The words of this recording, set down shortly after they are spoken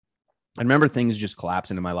I remember things just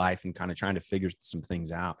collapsing in my life and kind of trying to figure some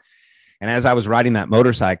things out. And as I was riding that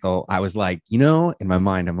motorcycle, I was like, in my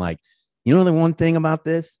mind, I'm like, the one thing about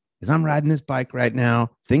this is I'm riding this bike right now.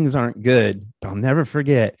 Things aren't good, but I'll never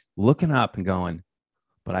forget looking up and going,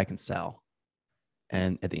 but I can sell.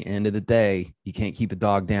 And at the end of the day, you can't keep a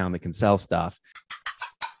dog down that can sell stuff.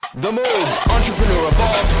 The Move Entrepreneur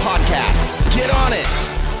Evolved podcast. Get on it.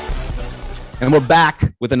 And we're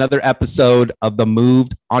back with another episode of the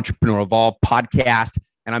Moved Entrepreneur Evolved podcast.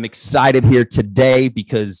 And I'm excited here today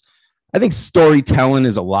because I think storytelling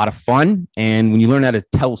is a lot of fun. And when you learn how to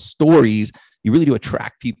tell stories, you really do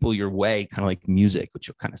attract people your way, kind of like music, which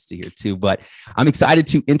you'll kind of see here too. But I'm excited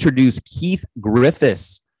to introduce Keith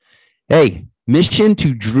Griffiths. Hey,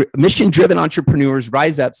 mission-driven entrepreneurs,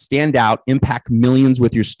 rise up, stand out, impact millions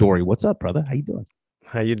with your story. What's up, brother? How you doing?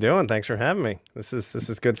 How you doing? Thanks for having me. This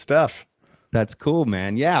is good stuff. That's cool,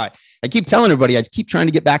 man. Yeah, I keep telling everybody, I keep trying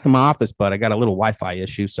to get back in my office, but I got a little Wi-Fi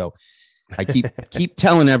issue. So I keep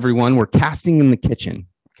telling everyone we're casting in the kitchen.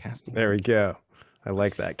 There we go. I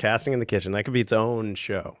like that. Casting in the kitchen. That could be its own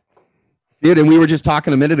show. Dude, and we were just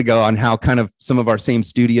talking a minute ago on how kind of some of our same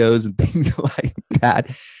studios and things like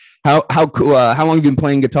that. How cool? How long have you been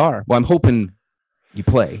playing guitar? Well, I'm hoping you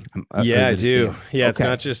play. Yeah, I do. Yeah,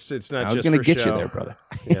 okay. It's not. I was going to get you there, brother.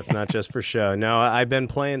 Yeah, it's not just for show. No, I've been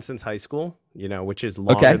playing since high school. Which is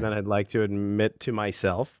longer than I'd like to admit to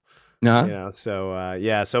myself. Uh-huh. So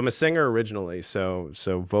I'm a singer originally. So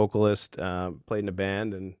vocalist, played in a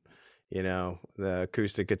band, and the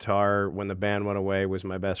acoustic guitar when the band went away was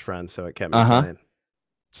my best friend, so it kept me playing.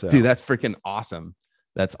 So, dude, that's freaking awesome.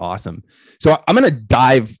 That's awesome. So I'm going to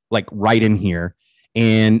dive right in here,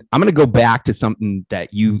 and I'm going to go back to something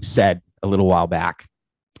that you said a little while back.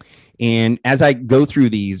 And as I go through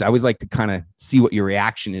these, I always like to kind of see what your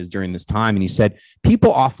reaction is during this time. And you said,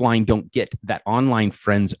 people offline don't get that online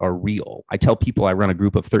friends are real. I tell people I run a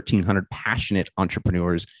group of 1,300 passionate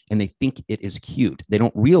entrepreneurs, and they think it is cute. They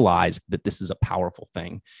don't realize that this is a powerful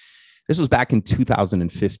thing. This was back in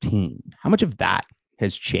 2015. How much of that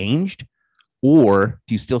has changed? Or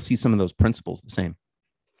do you still see some of those principles the same?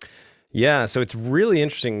 Yeah, so it's really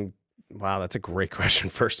interesting. Wow, that's a great question,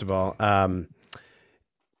 first of all.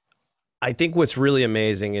 I think what's really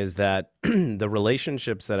amazing is that the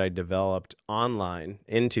relationships that I developed online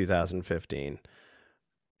in 2015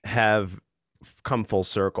 have come full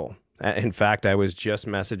circle. In fact, I was just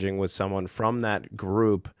messaging with someone from that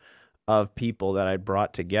group of people that I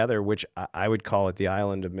brought together, which I would call it the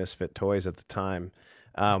island of misfit toys at the time,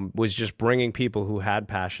 was just bringing people who had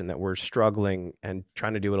passion that were struggling and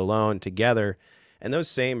trying to do it alone together. And those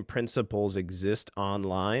same principles exist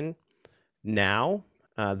online now.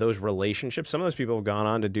 Those relationships, some of those people have gone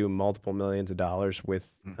on to do multiple millions of dollars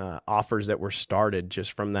with offers that were started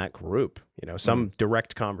just from that group. Some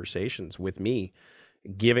direct conversations with me,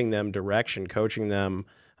 giving them direction, coaching them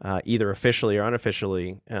either officially or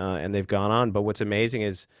unofficially, and they've gone on. But what's amazing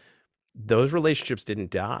is those relationships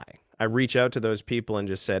didn't die. I reach out to those people and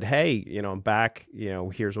just said, hey, I'm back,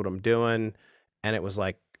 here's what I'm doing. And it was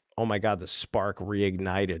like, oh my God, the spark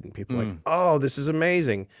reignited, and people are like, oh, this is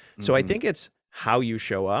amazing. So I think it's how you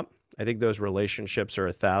show up. I think those relationships are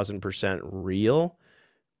 1,000% real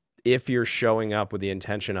if you're showing up with the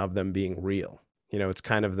intention of them being real. It's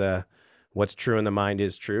kind of what's true in the mind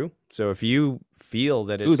is true. So if you feel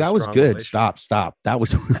that it's Ooh, that was good. Stop. That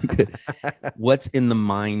was really good. What's in the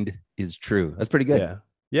mind is true. That's pretty good.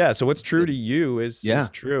 Yeah. So what's true to you is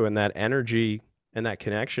true. And that energy and that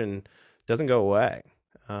connection doesn't go away.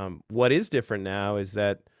 What is different now is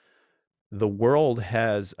that the world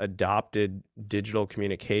has adopted digital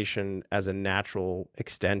communication as a natural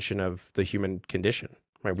extension of the human condition,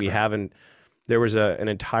 right? We haven't, there was an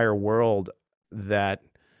entire world that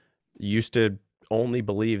used to only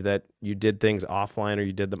believe that you did things offline or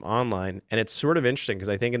you did them online. And it's sort of interesting because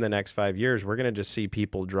I think in the next 5 years, we're going to just see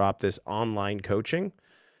people drop this online coaching.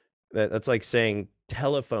 That's like saying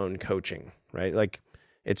telephone coaching, right? Like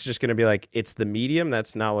it's just going to be like, it's the medium.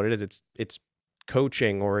 That's not what it is. It's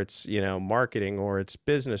coaching, or it's marketing, or it's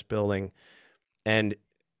business building. And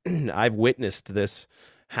I've witnessed this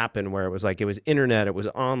happen where it was like, it was internet, it was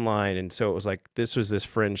online, and so it was like this was this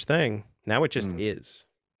fringe thing. Now it just is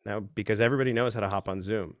now, because everybody knows how to hop on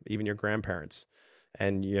Zoom, even your grandparents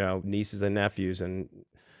and nieces and nephews,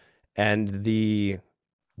 and the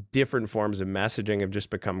different forms of messaging have just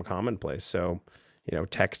become commonplace. So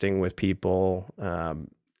texting with people,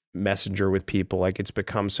 messenger with people, like it's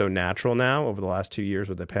become so natural now over the last 2 years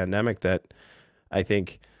with the pandemic that I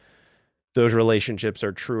think those relationships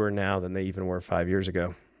are truer now than they even were 5 years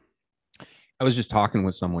ago. I was just talking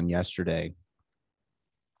with someone yesterday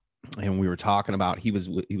and we were talking about he was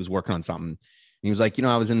working on something. And he was like,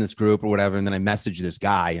 I was in this group or whatever, and then I messaged this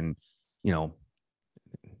guy, and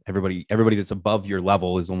everybody that's above your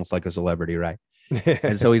level is almost like a celebrity, right?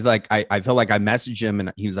 And so he's like, I felt like I messaged him,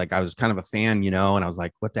 and he was like, I was kind of a fan, and I was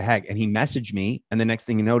like, what the heck? And he messaged me, and the next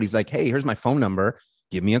thing you know, he's like, hey, here's my phone number,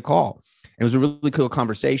 give me a call. It was a really cool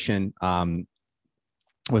conversation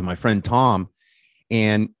with my friend Tom,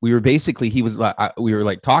 and we were basically, he was like, we were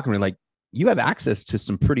like talking, we're like, you have access to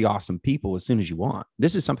some pretty awesome people as soon as you want.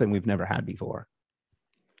 This is something we've never had before.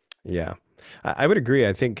 Yeah, I would agree.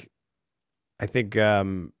 I think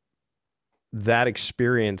that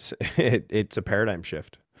experience, it's a paradigm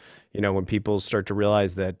shift. When people start to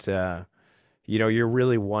realize that, you're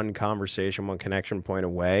really one conversation, one connection point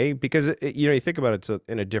away, because, you think about it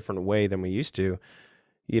in a different way than we used to.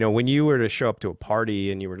 When you were to show up to a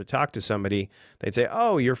party and you were to talk to somebody, they'd say,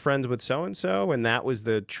 oh, you're friends with so-and-so. And that was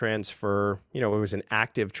the transfer, it was an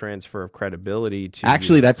active transfer of credibility to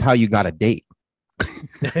Actually, that's how you got a date.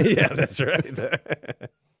 Yeah, that's right.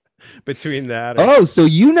 Between that. Oh, so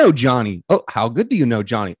Johnny. Oh, how good do you know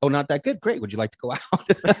Johnny? Oh, not that good. Great. Would you like to go out?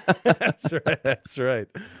 That's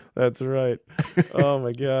right. Oh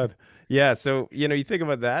my God. Yeah. So, you think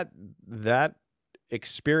about that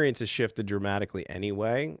experience has shifted dramatically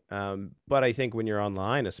anyway. But I think when you're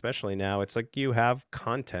online, especially now, it's like you have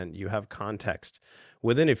content, you have context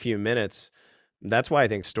within a few minutes. That's why I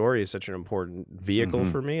think story is such an important vehicle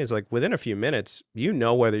for me, is like within a few minutes,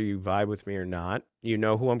 whether you vibe with me or not,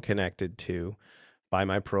 who I'm connected to by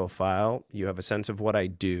my profile, you have a sense of what I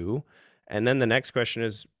do. And then the next question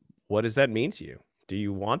is, what does that mean to you? Do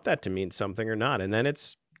you want that to mean something or not? And then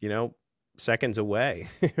it's, seconds away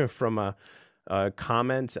from a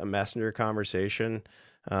comment, a messenger conversation.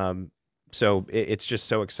 So it's just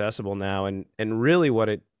so accessible now. And really what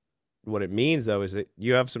it means, though, is that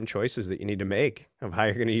you have some choices that you need to make of how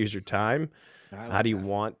you're going to use your time. How do you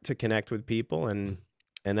want to connect with people? And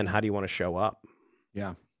then how do you want to show up?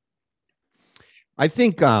 Yeah. I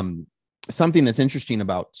think something that's interesting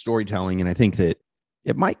about storytelling, and I think that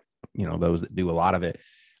it might, those that do a lot of it,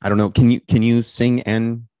 I don't know. Can you sing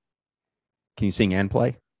and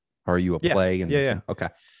play? Or are you a play? And yeah. Okay.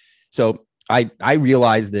 So I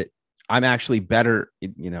realized that I'm actually better,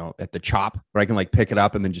 at the chop, where I can like pick it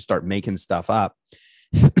up and then just start making stuff up.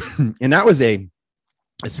 And that was a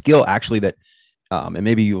skill actually that, and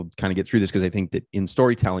maybe you'll kind of get through this, because I think that in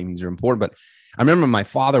storytelling, these are important. But I remember my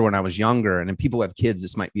father when I was younger, and then people who have kids,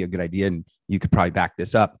 this might be a good idea, and you could probably back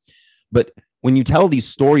this up. But when you tell these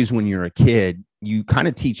stories when you're a kid, you kind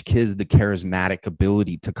of teach kids the charismatic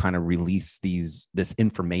ability to kind of release this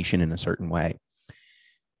information in a certain way.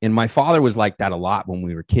 And my father was like that a lot when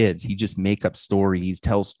we were kids. He just make up stories,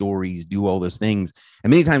 tell stories, do all those things. And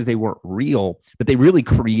many times they weren't real, but they really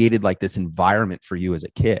created like this environment for you as a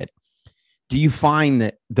kid. Do you find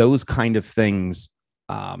that those kind of things,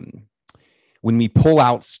 when we pull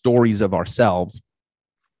out stories of ourselves,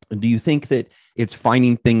 do you think that it's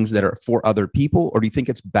finding things that are for other people, or do you think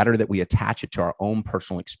it's better that we attach it to our own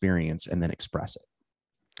personal experience and then express it?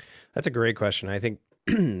 That's a great question. I think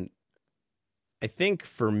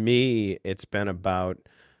for me, it's been about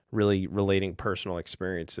really relating personal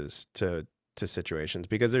experiences to situations,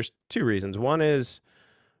 because there's two reasons. One is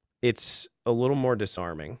it's a little more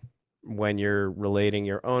disarming when you're relating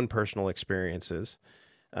your own personal experiences,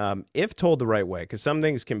 if told the right way, because some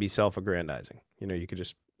things can be self-aggrandizing. You could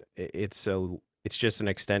just, it's just an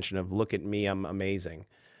extension of, look at me, I'm amazing.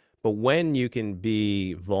 But when you can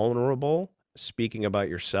be vulnerable, speaking about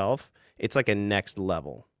yourself, it's like a next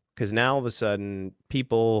level. Because now all of a sudden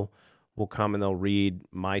people will come and they'll read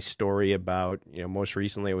my story about, most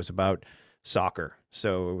recently it was about soccer.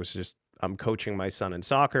 So it was just, I'm coaching my son in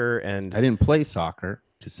soccer, and I didn't play soccer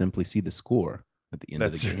to simply see the score at the end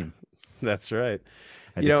of the game. That's right.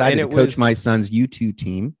 I decided to coach my son's U2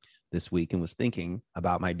 team this week and was thinking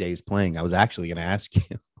about my days playing. I was actually going to ask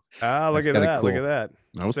you. Oh, look at that. Cool. Look at that.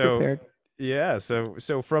 I was prepared. Yeah.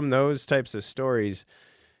 So from those types of stories,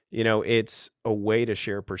 it's a way to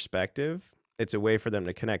share perspective. It's a way for them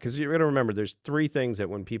to connect. Because you're going to remember, there's three things that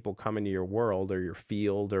when people come into your world or your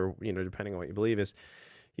field, or, depending on what you believe is,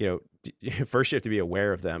 first you have to be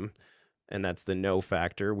aware of them. And that's the know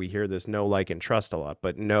factor. We hear this know, like, and trust a lot,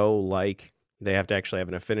 but know, like, they have to actually have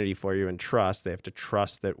an affinity for you, and trust. They have to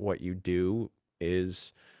trust that what you do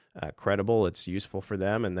is credible, it's useful for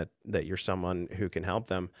them, and that you're someone who can help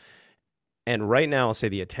them. And right now, I'll say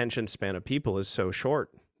the attention span of people is so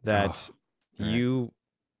short that a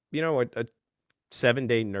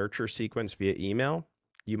 7-day nurture sequence via email,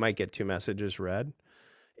 you might get 2 messages read.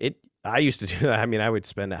 I used to do that. I mean, I would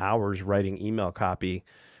spend hours writing email copy,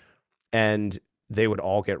 and they would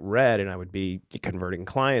all get read and I would be converting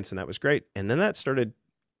clients, and that was great. And then that started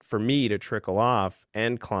for me to trickle off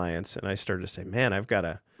and clients. And I started to say, man, I got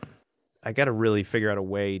to really figure out a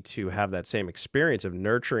way to have that same experience of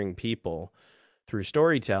nurturing people through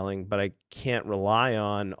storytelling, but I can't rely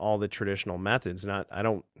on all the traditional methods. I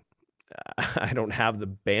don't have the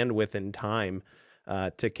bandwidth and time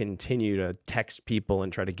to continue to text people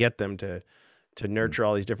and try to get them to nurture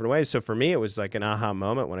all these different ways. So for me, it was like an aha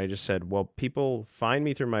moment when I just said, well, people find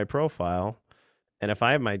me through my profile, and if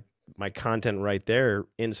I have my content right there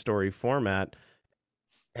in story format,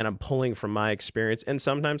 and I'm pulling from my experience and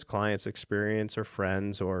sometimes clients' experience or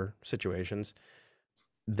friends or situations,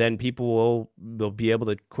 then people will be able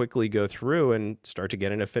to quickly go through and start to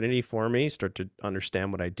get an affinity for me, start to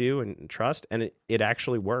understand what I do and trust. And it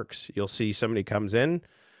actually works. You'll see somebody comes in,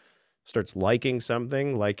 starts liking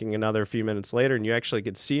something, liking another a few minutes later, and you actually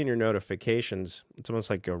could see in your notifications, it's almost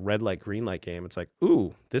like a red light, green light game. It's like,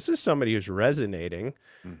 ooh, this is somebody who's resonating.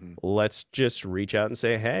 Mm-hmm. Let's just reach out and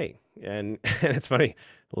say, hey. And it's funny,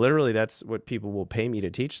 literally that's what people will pay me to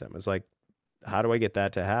teach them. It's like, how do I get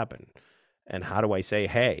that to happen? And how do I say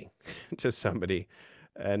hey to somebody?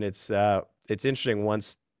 And it's interesting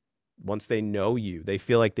once they know you, they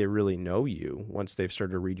feel like they really know you once they've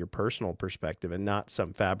started to read your personal perspective and not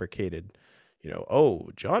some fabricated, oh,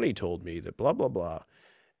 Johnny told me that blah, blah, blah.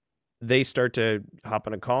 They start to hop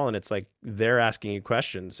on a call and it's like they're asking you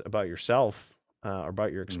questions about yourself or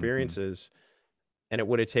about your experiences. Mm-hmm. And it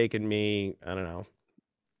would have taken me, I don't know.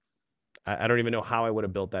 I don't even know how I would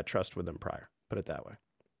have built that trust with them prior, put it that way.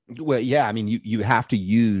 Well, yeah. I mean, you have to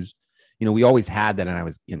use, we always had that. And I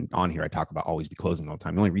was on here, I talk about always be closing all the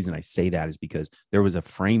time. The only reason I say that is because there was a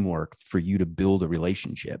framework for you to build a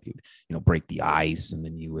relationship. You'd, break the ice, and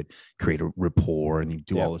then you would create a rapport, and you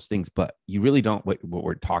do all those things. But you really don't, what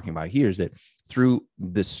we're talking about here is that through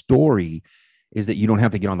the story is that you don't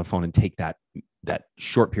have to get on the phone and take that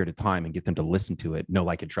short period of time and get them to listen to it, know,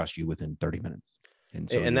 like, and trust you within 30 minutes. And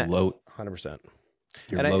so and that 100%.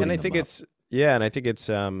 And I think it's, and I think it's,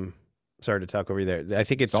 sorry to talk over you there. I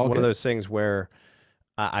think it's one of those things where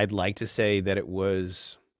I'd like to say that it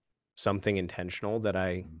was something intentional that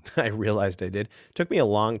I realized I did. It took me a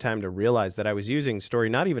long time to realize that I was using story,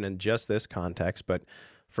 not even in just this context, but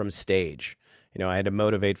from stage. I had to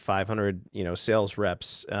motivate 500, sales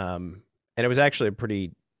reps. And it was actually a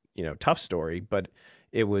pretty, tough story, but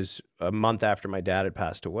it was a month after my dad had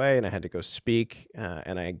passed away and I had to go speak.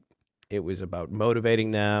 It was about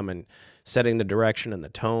motivating them and setting the direction and the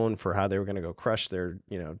tone for how they were going to go crush their,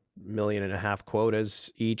 1.5 million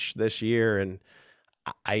quotas each this year. And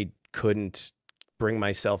I couldn't bring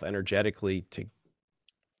myself energetically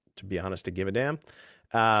to be honest, to give a damn.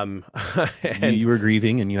 And you were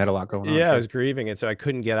grieving and you had a lot going on. Yeah, I was grieving. And so I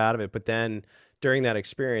couldn't get out of it. But then during that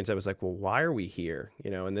experience, I was like, well, why are we here?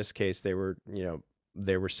 In this case, they were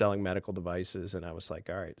selling medical devices. And I was like,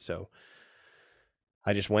 all right, so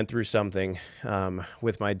I just went through something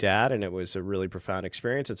with my dad, and it was a really profound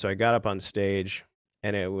experience. And so I got up on stage,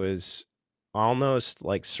 and it was almost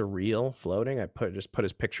like surreal, floating. I just put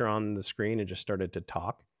his picture on the screen and just started to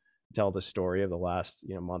tell the story of the last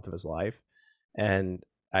month of his life. And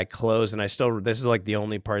I closed, and this is like the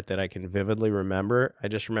only part that I can vividly remember. I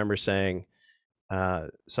just remember saying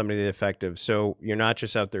something to the effect of, so you're not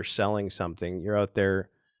just out there selling something, you're out there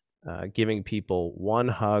giving people one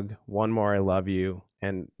hug, one more I love you,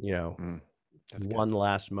 and one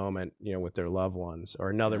last moment with their loved ones, or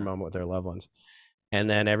another moment with their loved ones. And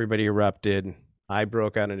then everybody erupted. I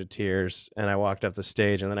broke out into tears, and I walked off the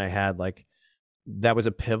stage, and then I had that was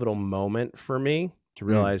a pivotal moment for me to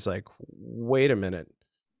realize wait a minute,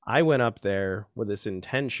 I went up there with this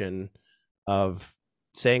intention of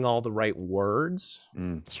saying all the right words,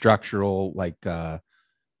 structural,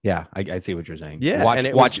 yeah, I see what you're saying. Yeah,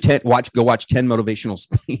 go watch 10 motivational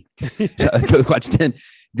speaks. Go watch 10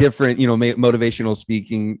 different, motivational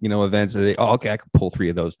speaking, events. Okay, I could pull 3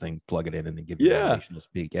 of those things, plug it in, and then give you a motivational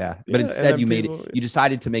speak. Yeah, but instead you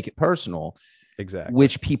decided to make it personal, exactly,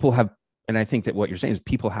 which people have. And I think that what you're saying is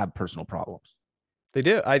people have personal problems. They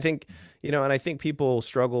do. I think, and I think people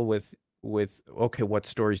struggle with okay, what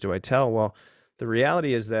stories do I tell? Well, the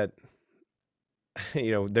reality is that,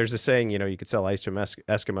 there's a saying, you could sell ice to an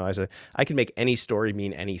Eskimo. I say, I can make any story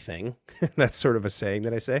mean anything. That's sort of a saying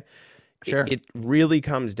that I say. Sure. It really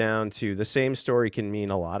comes down to the same story can mean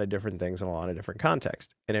a lot of different things in a lot of different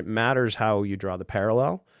contexts. And it matters how you draw the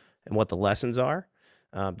parallel and what the lessons are.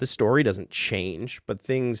 The story doesn't change, but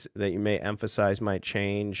things that you may emphasize might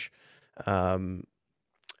change.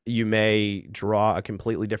 You may draw a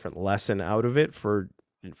completely different lesson out of it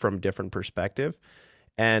from different perspective.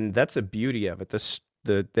 And that's the beauty of it.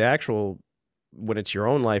 The actual when it's your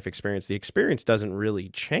own life experience, the experience doesn't really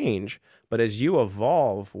change. But as you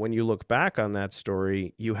evolve, when you look back on that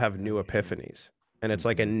story, you have new epiphanies. And it's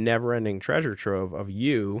like a never-ending treasure trove of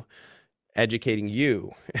you educating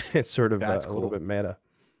you. It's sort of a little bit meta.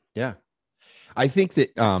 Yeah. I think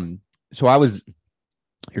that,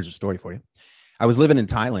 here's a story for you. I was living in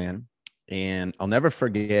Thailand, and I'll never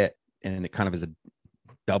forget, and it kind of is a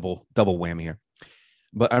double whammy here.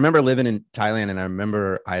 But I remember living in Thailand, and I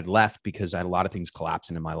remember I had left because I had a lot of things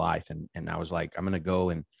collapsing in my life. And I was like, I'm going to go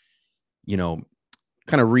and,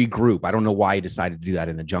 kind of regroup. I don't know why I decided to do that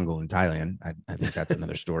in the jungle in Thailand. I think that's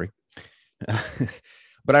another story.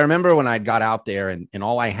 But I remember when I got out there, and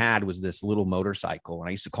all I had was this little motorcycle, and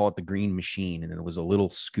I used to call it the Green Machine, and it was a little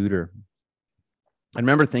scooter. I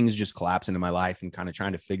remember things just collapsing in my life and kind of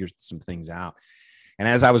trying to figure some things out. And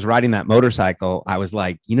as I was riding that motorcycle, I was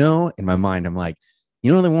like, in my mind, I'm like,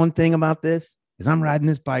 the one thing about this is I'm riding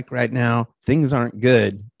this bike right now. Things aren't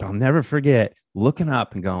good, but I'll never forget looking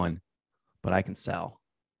up and going, but I can sell.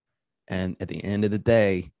 And at the end of the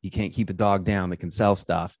day, you can't keep a dog down that can sell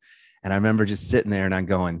stuff. And I remember just sitting there and I'm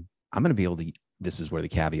going, I'm going to be able to, this is where the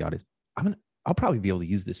caveat is. I'll probably be able to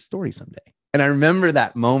use this story someday. And I remember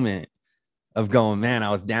that moment of going, man, I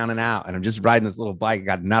was down and out, and I'm just riding this little bike. I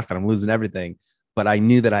got nothing. I'm losing everything. But I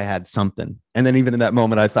knew that I had something. And then even in that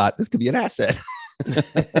moment, I thought this could be an asset.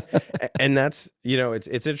 And that's, it's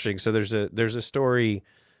interesting. So there's a story,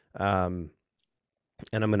 and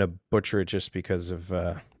I'm going to butcher it just because of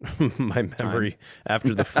my memory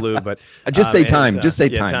after the flu. But just say time. Just say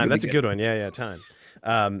time. That's a good one. Yeah, time.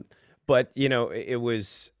 But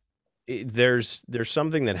there's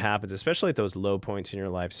something that happens, especially at those low points in your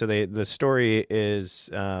life. So the story is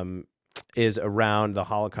around the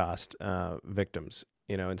Holocaust victims.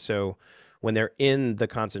 And so when they're in the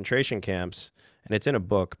concentration camps, and it's in a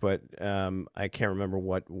book, but I can't remember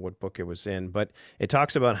what book it was in, but it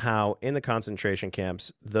talks about how in the concentration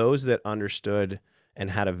camps, those that understood and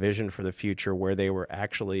had a vision for the future, where they were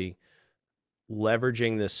actually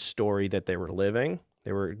leveraging this story that they were living,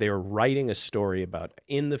 they were writing a story about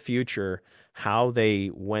in the future how they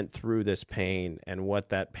went through this pain and what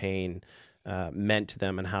that pain meant to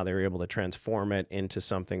them, and how they were able to transform it into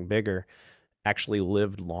something bigger, actually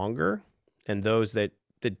lived longer. And those that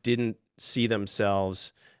didn't see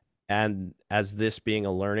themselves and as this being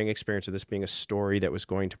a learning experience, or this being a story that was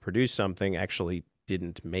going to produce something, actually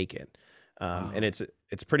didn't make it. And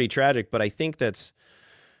it's pretty tragic, but I think that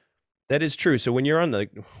is true. So when you're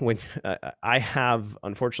I have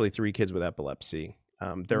unfortunately 3 kids with epilepsy.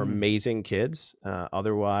 They're amazing kids.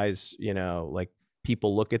 Otherwise, like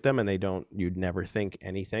people look at them and you'd never think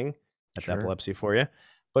anything. That's epilepsy for you.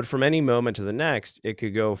 But from any moment to the next, it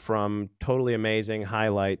could go from totally amazing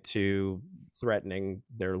highlight to threatening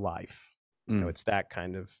their life. It's that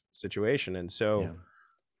kind of situation. And so,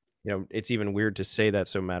 it's even weird to say that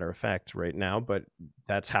so matter of fact right now, but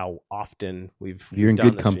that's how often you're in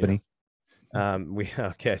good company.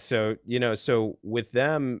 So with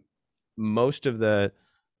them, most of the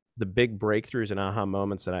big breakthroughs and aha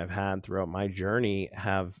moments that I've had throughout my journey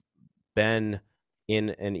have been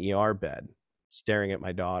in an ER bed, staring at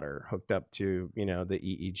my daughter, hooked up to, the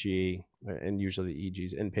EEG, and usually the EEG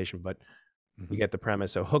is inpatient, but you get the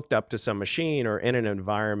premise. So hooked up to some machine or in an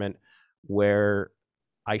environment where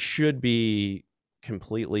I should be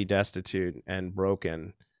completely destitute and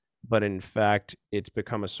broken, but in fact, it's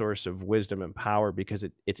become a source of wisdom and power because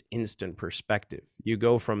it's instant perspective. You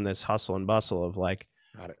go from this hustle and bustle of like,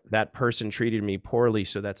 that person treated me poorly,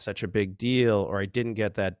 so that's such a big deal, or I didn't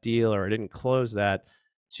get that deal, or I didn't close that,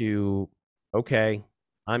 to okay,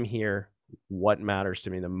 I'm here. What matters to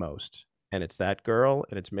me the most? And it's that girl,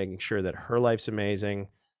 and it's making sure that her life's amazing.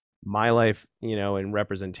 My life, in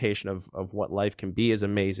representation of what life can be, is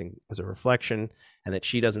amazing as a reflection, and that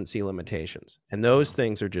she doesn't see limitations. And those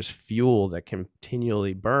things are just fuel that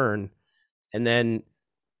continually burn. And then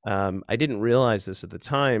I didn't realize this at the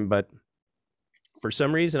time, but for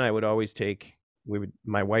some reason, I would always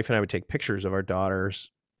my wife and I would take pictures of our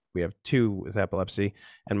daughters. We have 2 with epilepsy,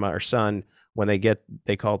 and our son, when they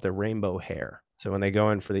call it their rainbow hair. So when they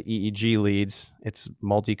go in for the EEG leads, it's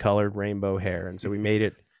multicolored rainbow hair. And so we made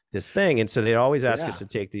it this thing. And so they always ask us to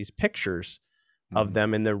take these pictures of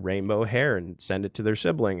them in their rainbow hair and send it to their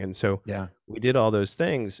sibling. And so we did all those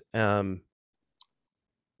things. But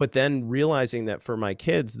then realizing that for my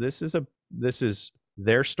kids, this is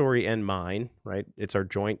their story and mine, right? It's our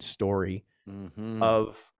joint story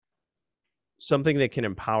of something that can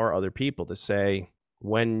empower other people to say,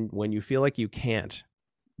 when you feel like you can't,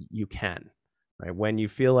 you can, right? When you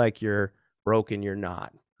feel like you're broken, you're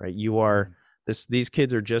not, right? You are these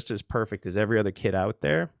kids are just as perfect as every other kid out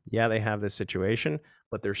there. Yeah, they have this situation,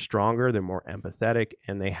 but they're stronger, they're more empathetic,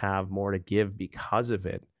 and they have more to give because of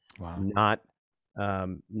it. Wow.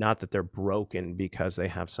 Not that they're broken because they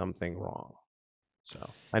have something wrong. So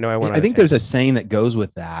I think there's a saying that goes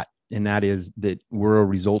with that, and that is that we're a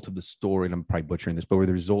result of the story. And I'm probably butchering this, but we're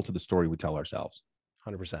the result of the story we tell ourselves.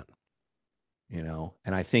 100%.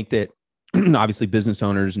 And I think that obviously business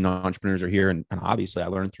owners and entrepreneurs are here, and obviously I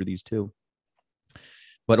learned through these too.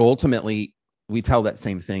 But ultimately, we tell that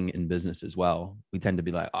same thing in business as well. We tend to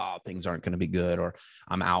be like, oh, things aren't going to be good, or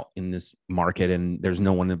I'm out in this market and there's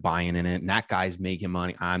no one buying in it, and that guy's making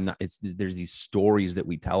money. I'm not. There's these stories that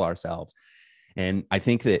we tell ourselves. And I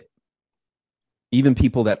think that even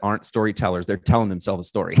people that aren't storytellers, they're telling themselves a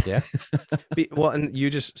story. Yeah. Well,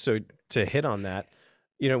 and so to hit on that,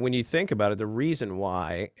 when you think about it, the reason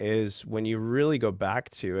why is when you really go back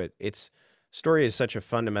to it, story is such a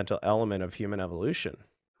fundamental element of human evolution,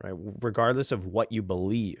 right? Regardless of what you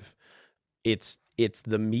believe, it's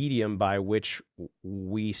the medium by which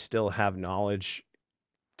we still have knowledge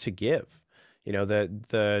to give.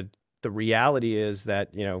 The reality is that,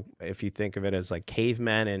 if you think of it as like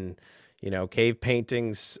cavemen and, cave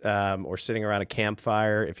paintings, or sitting around a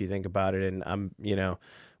campfire, if you think about it, and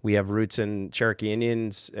we have roots in Cherokee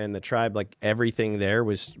Indians and the tribe, like everything there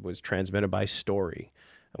was transmitted by story.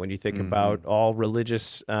 When you think about all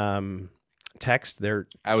religious text,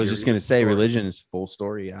 I was just going to say religion is full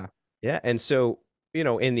story. Yeah. Yeah. And so,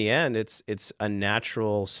 in the end, it's a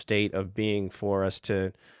natural state of being for us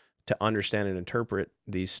to understand and interpret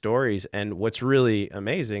these stories. And what's really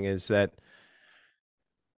amazing is that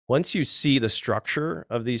once you see the structure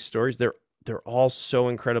of these stories, they're all so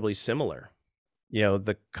incredibly similar.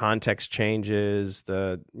 The context changes,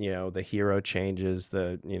 the hero changes,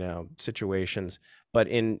 the situations, but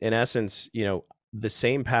in essence, the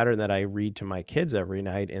same pattern that I read to my kids every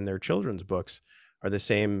night in their children's books are the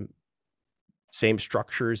same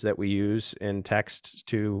structures that we use in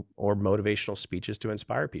text or motivational speeches to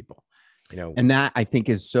inspire people. And that I think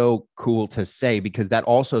is so cool to say, because that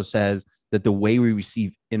also says that the way we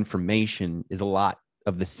receive information is a lot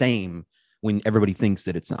of the same when everybody thinks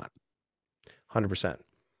that it's not. 100%.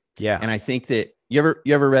 Yeah. And I think that you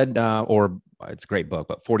ever read, or it's a great book,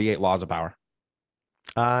 but 48 Laws of Power.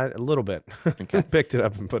 A little bit. Okay. Picked it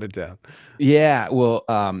up and put it down. Yeah. Well,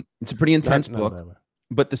 it's a pretty intense book,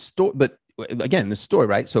 but the story,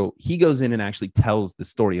 right? So he goes in and actually tells the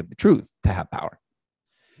story of the truth to have power.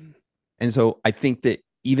 And so I think that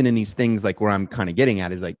even in these things, like where I'm kind of getting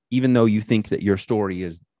at is like, even though you think that your story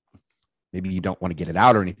is, maybe you don't want to get it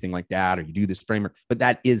out or anything like that, or you do this framework, but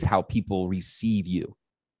that is how people receive you.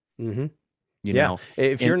 Mm-hmm. You know,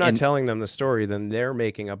 if you're not telling them the story, then they're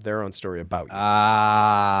making up their own story about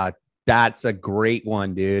you. That's a great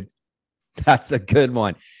one, dude. That's a good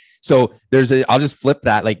one. So I'll just flip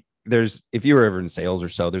that. Like if you were ever in sales or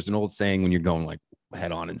so, there's an old saying when you're going like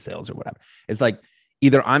head on in sales or whatever. It's like,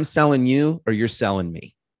 either I'm selling you or you're selling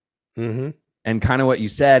me. Mm-hmm. And kind of what you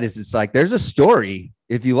said is it's like, there's a story.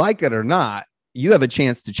 If you like it or not, you have a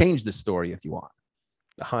chance to change the story if you want.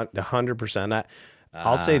 100%.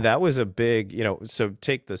 I'll say that was a big, so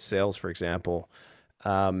take the sales, for example.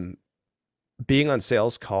 Being on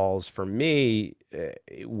sales calls for me,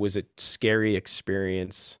 it was a scary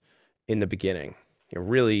experience in the beginning.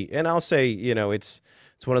 Really, and I'll say, it's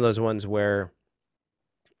one of those ones where,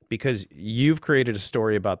 because you've created a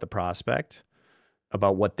story about the prospect,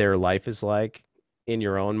 about what their life is like in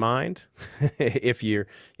your own mind, if you're,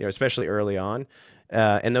 especially early on.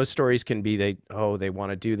 And those stories can be, they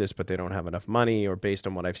want to do this, but they don't have enough money, or based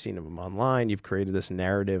on what I've seen of them online, you've created this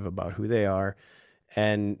narrative about who they are.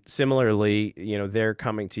 And similarly, they're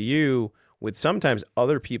coming to you with sometimes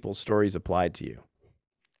other people's stories applied to you.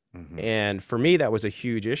 Mm-hmm. And for me, that was a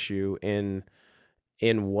huge issue in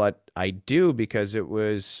what I do, because it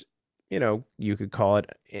was, you could call it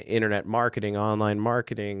internet marketing, online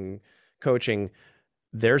marketing, coaching.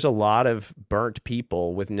 There's a lot of burnt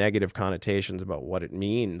people with negative connotations about what it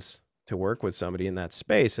means to work with somebody in that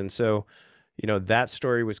space. And so, that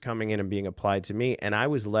story was coming in and being applied to me, and I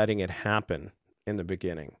was letting it happen in the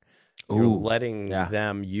beginning. Letting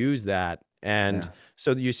them use that. And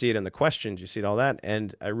so you see it in the questions, you see it all that.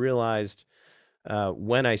 And I realized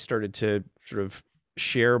when I started to sort of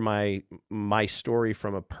share my story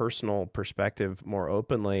from a personal perspective more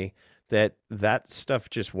openly, that stuff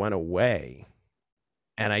just went away.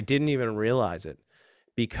 And I didn't even realize it,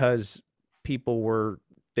 because people were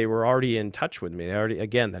already in touch with me. They already,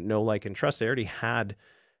 again, that know, like, and trust. They already had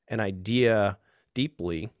an idea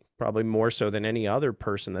deeply, probably more so than any other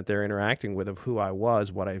person that they're interacting with, of who I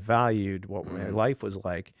was, what I valued, what my life was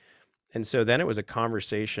like. And so then it was a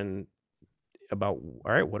conversation about,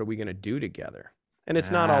 all right, what are we going to do together? And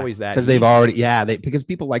it's not always that, because they've already, because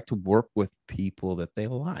people like to work with people that they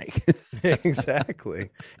like.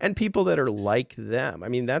 Exactly. And people that are like them. I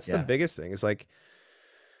mean, that's the biggest thing. It's like,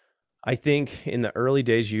 I think in the early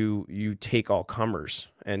days, you take all comers.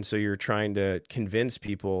 And so you're trying to convince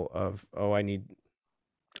people of, oh, I need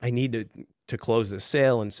to close this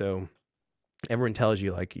sale. And so everyone tells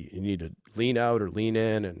you like, you need to lean out or lean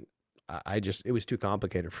in. And it was too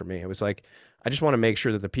complicated for me. It was like, I just want to make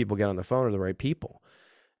sure that the people get on the phone are the right people.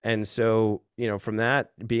 And so, from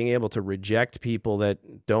that, being able to reject people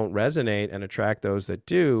that don't resonate and attract those that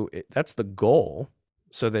do, that's the goal,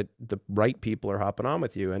 so that the right people are hopping on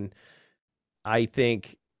with you. And I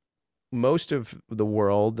think most of the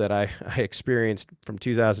world that I experienced from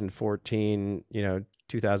 2014,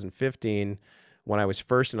 2015, when I was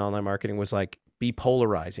first in online marketing, was like, be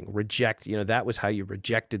polarizing, reject, that was how you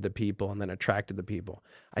rejected the people and then attracted the people.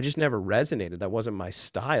 I just never resonated. That wasn't my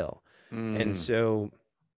style. And so,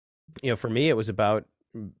 for me, it was about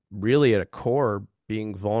really at a core,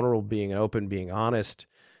 being vulnerable, being open, being honest,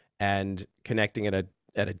 and connecting at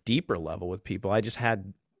a deeper level with people. I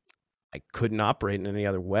couldn't operate in any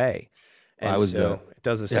other way. And it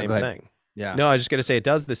does the same thing. Yeah. No, I was just going to say it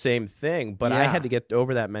does the same thing, but I had to get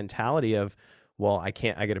over that mentality of, well, I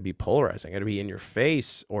got to be polarizing. I got to be in your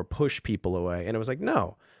face or push people away. And it was like,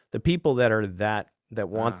 no, the people that are that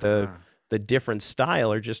want the different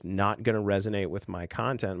style are just not going to resonate with my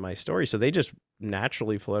content, my story. So they just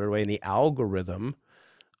naturally floated away. And the algorithm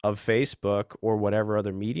of Facebook or whatever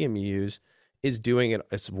other medium you use is doing it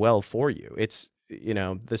as well for you. It's,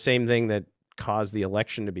 the same thing that caused the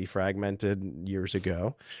election to be fragmented years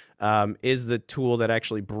ago, is the tool that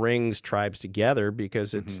actually brings tribes together,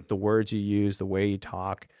 because it's the words you use, the way you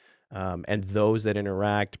talk, and those that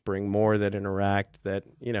interact bring more that interact. That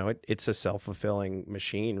it's a self-fulfilling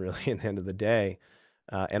machine, really, in the end of the day,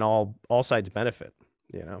 and all sides benefit.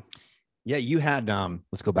 Yeah, you had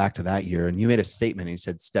let's go back to that year, and you made a statement. And you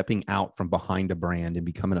said, stepping out from behind a brand and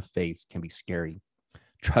becoming a face can be scary.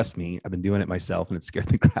 Trust me, I've been doing it myself, and it scared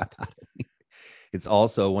the crap out of me. It's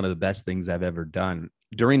also one of the best things I've ever done.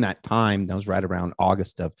 During that time, that was right around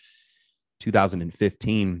August of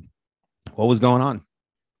 2015. What was going on?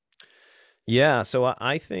 Yeah, so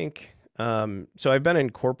I think, so I've been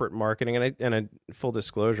in corporate marketing, and a full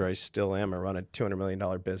disclosure, I still am. I run a $200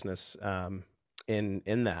 million business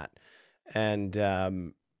in that. And,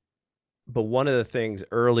 but one of the things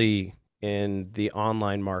early in the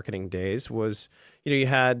online marketing days was, you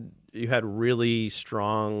had really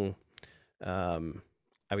strong,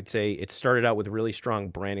 I would say it started out with really strong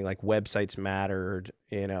branding, like websites mattered,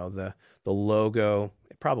 the logo,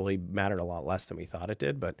 it probably mattered a lot less than we thought it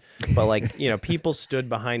did, but like, people stood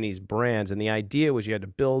behind these brands, and the idea was you had to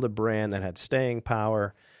build a brand that had staying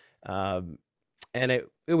power. And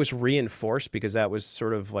it was reinforced because that was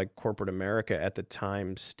sort of like corporate America at the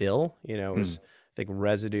time still, it was, I think,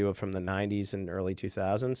 residue from the 90s and early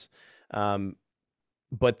 2000s.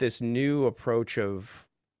 But this new approach of,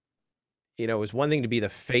 it was one thing to be the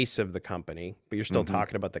face of the company, but you're still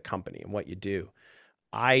talking about the company and what you do.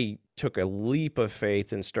 I took a leap of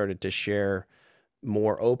faith and started to share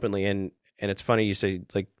more openly. And it's funny you say,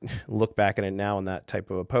 like, look back at it now on that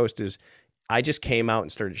type of a post, is I just came out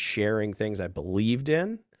and started sharing things I believed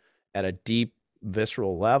in at a deep,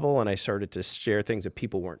 visceral level. And I started to share things that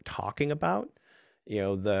people weren't talking about,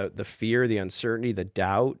 the fear, the uncertainty, the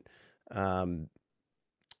doubt, and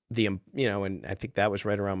I think that was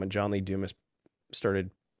right around when John Lee Dumas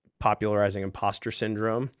started popularizing imposter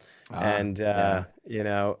syndrome.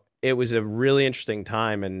 It was a really interesting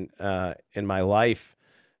time in my life.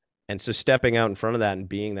 And so stepping out in front of that and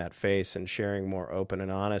being that face and sharing more open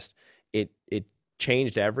and honest, it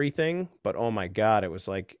changed everything. But oh my God, it was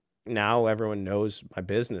like, now everyone knows my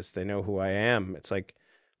business. They know who I am. It's like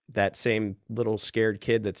that same little scared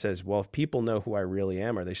kid that says, well, if people know who I really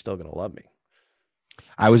am, are they still going to love me?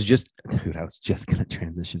 I was just going to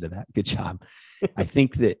transition to that. Good job. I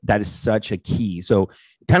think that is such a key. So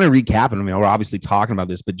kind of recapping, we're obviously talking about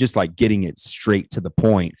this, but just like getting it straight to the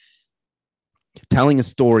point. Telling a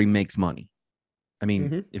story makes money. I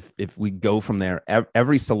mean, if we go from there,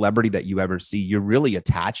 every celebrity that you ever see, you're really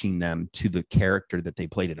attaching them to the character that they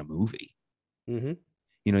played in a movie.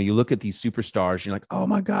 You look at these superstars, you're like, oh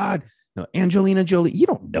my God, no, Angelina Jolie. You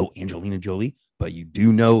don't know Angelina Jolie, but you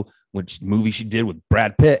do know which movie she did with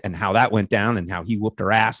Brad Pitt and how that went down and how he whooped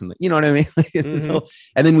her ass. And you know what I mean? So,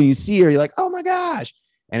 and then when you see her, you're like, oh my gosh.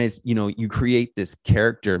 And it's, you create this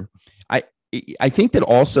character. I think that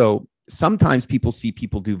also sometimes people see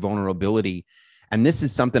people do vulnerability. And this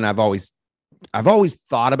is something I've always I've always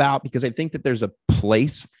thought about, because I think that there's a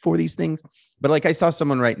place for these things. But like I saw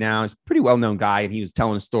someone right now, he's a pretty well-known guy, and he was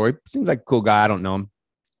telling a story. Seems like a cool guy. I don't know him,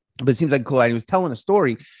 but it seems like a cool guy. He was telling a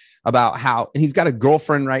story about how, and he's got a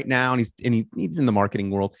girlfriend right now, and he's in the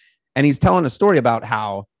marketing world, and he's telling a story about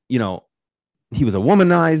how, you know, he was a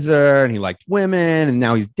womanizer and he liked women, and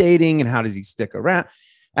now he's dating, and how does he stick around?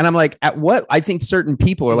 And I'm like, I think certain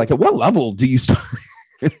people are like, at what level do you start?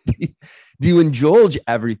 Do you indulge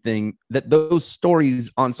everything that those stories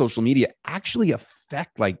on social media actually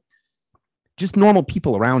affect, like, just normal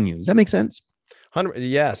people around you? Does that make sense?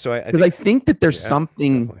 Yeah. So I think that there's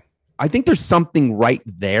something, definitely. I think there's something right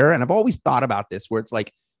there. And I've always thought about this, where it's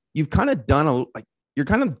like, you've kind of done you're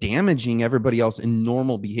kind of damaging everybody else in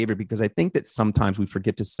normal behavior, because I think that sometimes we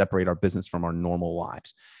forget to separate our business from our normal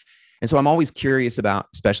lives. And so I'm always curious about,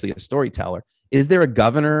 especially a storyteller, is there a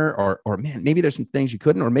governor, or man, maybe there's some things you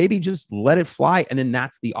couldn't, or maybe just let it fly. And then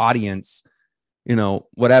that's the audience, you know,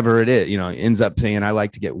 whatever it is, you know, ends up saying, I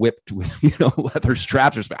like to get whipped with, you know, leather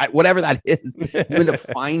straps or whatever that is. You end up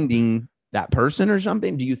finding that person or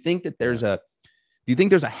something. Do you think that there's a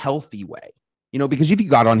healthy way? You know, because if you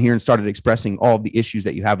got on here and started expressing all of the issues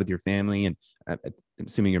that you have with your family, and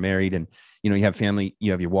assuming you're married, and, you know, you have family,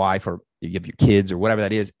 you have your wife, or you have your kids, or whatever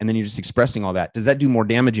that is, and then you're just expressing all that, does that do more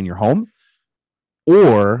damage in your home?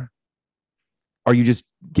 Or are you just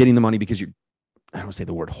getting the money because I don't say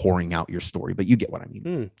the word whoring out your story, but you get what I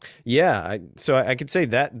mean. Yeah. So I could say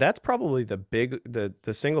that's probably the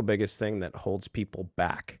single biggest thing that holds people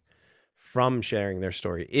back from sharing their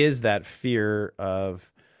story, is that fear of,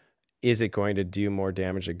 is it going to do more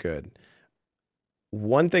damage than good?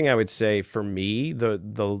 One thing I would say for me,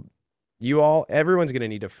 everyone's going to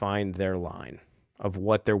need to find their line of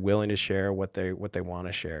what they're willing to share, what they want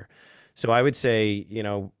to share. So I would say, you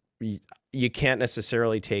know, you can't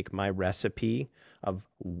necessarily take my recipe of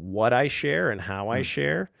what I share and how I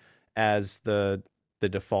share as the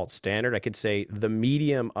default standard. I could say the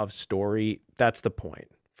medium of story, that's the point.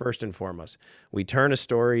 First and foremost, we turn a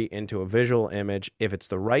story into a visual image. If it's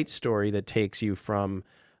the right story that takes you from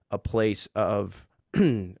a place of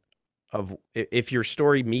if your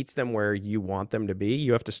story meets them where you want them to be,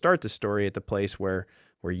 you have to start the story at the place where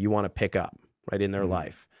you want to pick up, right, in their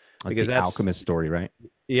life. Because that's alchemist story, right?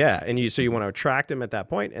 Yeah. And so you want to attract them at that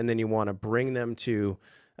point, and then you want to bring them to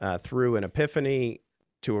through an epiphany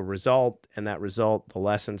to a result, and that result, the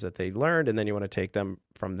lessons that they learned. And then you want to take them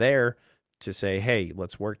from there to say, hey,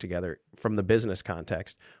 let's work together from the business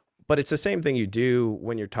context. But it's the same thing you do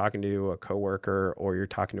when you're talking to a coworker or you're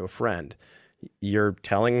talking to a friend. You're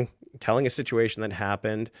telling a situation that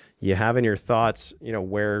happened. You have in your thoughts, you know,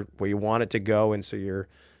 where you want it to go. And so you're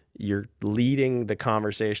leading the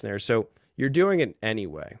conversation there. So you're doing it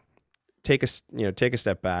anyway. Take a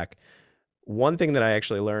step back. One thing that I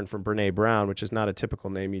actually learned from Brene Brown, which is not a typical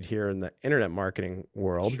name you'd hear in the internet marketing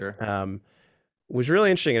world, was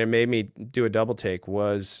really interesting, and it made me do a double take,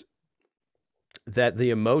 was that the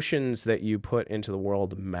emotions that you put into the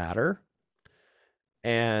world matter.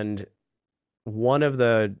 And one of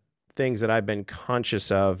the things that I've been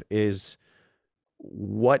conscious of is,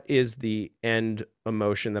 what is the end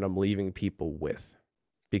emotion that I'm leaving people with?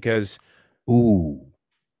 Because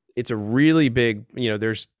it's a really big, you know,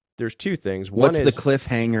 there's two things. What's the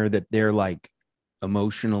cliffhanger that they're like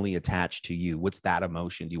emotionally attached to you? What's that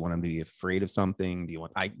emotion? Do you want them to be afraid of something?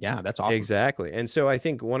 That's awesome. Exactly. And so I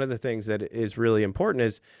think one of the things that is really important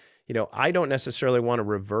is, you know, I don't necessarily want to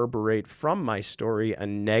reverberate from my story a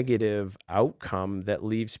negative outcome that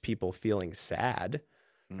leaves people feeling sad.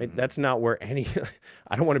 Right? That's not where I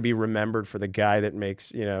don't want to be remembered for the guy that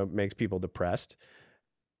makes people depressed.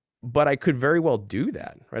 But I could very well do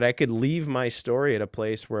that, right? I could leave my story at a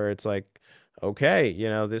place where it's like, okay, you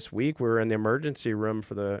know, this week we were in the emergency room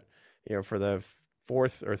for the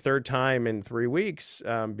fourth or third time in 3 weeks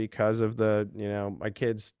because of my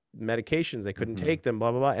kids' medications. They couldn't take them,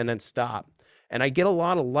 blah, blah, blah, and then stop. And I get a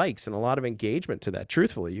lot of likes and a lot of engagement to that.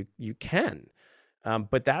 Truthfully, you can.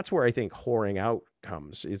 But that's where I think whoring out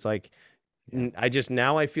comes. It's like,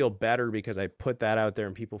 now I feel better because I put that out there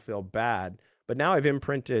and people feel bad. But now I've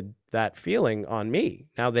imprinted that feeling on me.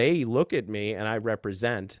 Now they look at me and I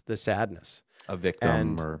represent the sadness. A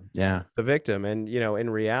victim the victim. And, you know, in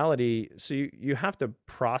reality, so you have to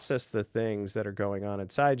process the things that are going on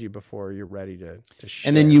inside you before you're ready to share.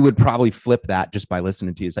 And then you would probably flip that just by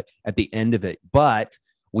listening to you. It's like at the end of it, but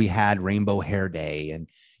we had Rainbow Hair Day and,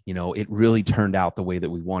 you know, it really turned out the way that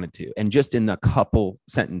we wanted to. And just in a couple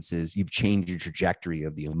sentences, you've changed your trajectory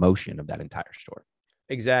of the emotion of that entire story.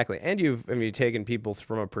 Exactly. And you've taken people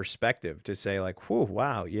from a perspective to say like, whoa,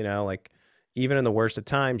 wow, you know, like even in the worst of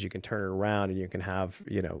times, you can turn it around and you can have,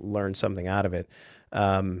 learn something out of it.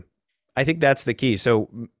 I think that's the key. So,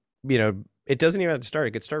 it doesn't even have to start.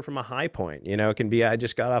 It could start from a high point. It can be, I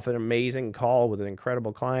just got off an amazing call with an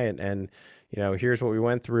incredible client and, here's what we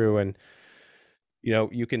went through. And,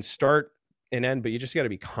 you can start and end, but you just got to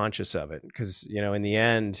be conscious of it because, in the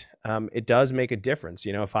end, it does make a difference.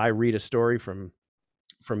 If I read a story from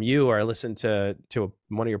you or I listen to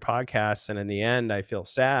one of your podcasts and in the end I feel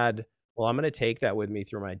sad, well, I'm going to take that with me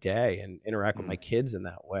through my day and interact with my kids in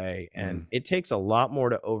that way. And it takes a lot more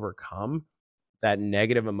to overcome that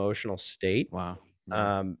negative emotional state. Wow.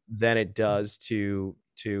 Than it does to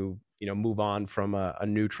move on from a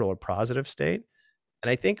neutral or positive state. And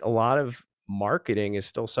I think a lot of marketing is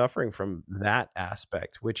still suffering from that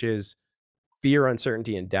aspect, which is fear,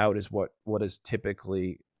 uncertainty, and doubt is what is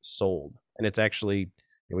typically sold. And it's actually,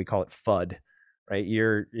 we call it FUD, right?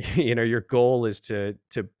 Your goal is to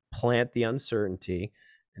plant the uncertainty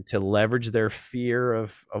and to leverage their fear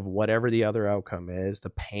of whatever the other outcome is, the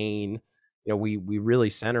pain. We really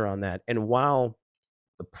center on that. And while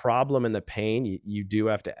the problem and the pain, you do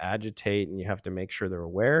have to agitate and you have to make sure they're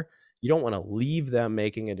aware, you don't want to leave them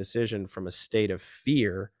making a decision from a state of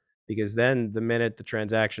fear, because then the minute the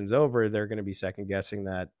transaction's over, they're going to be second guessing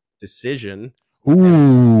that decision.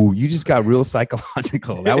 Ooh, you just got real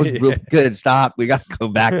psychological. That was real good. Stop. We got to go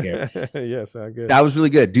back here. Yes, good. That was really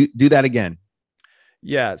good. Do that again.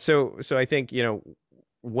 Yeah. So I think,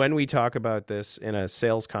 when we talk about this in a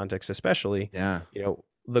sales context, especially,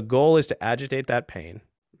 the goal is to agitate that pain,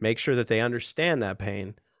 make sure that they understand that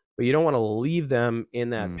pain, but you don't want to leave them in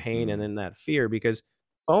that pain and in that fear, because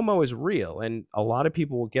FOMO is real and a lot of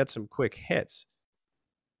people will get some quick hits.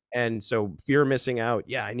 And so fear of missing out.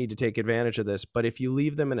 Yeah, I need to take advantage of this. But if you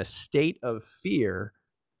leave them in a state of fear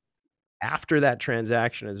after that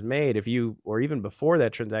transaction is made, or even before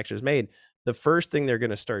that transaction is made, the first thing they're going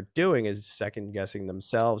to start doing is second guessing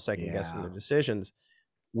themselves, second guessing their decisions,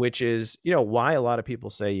 which is, why a lot of people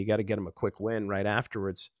say you got to get them a quick win right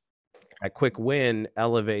afterwards. A quick win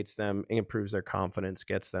elevates them, improves their confidence,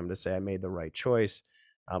 gets them to say, I made the right choice.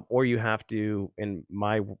 Or you have to, in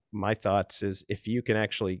my thoughts is, if you can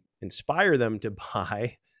actually inspire them to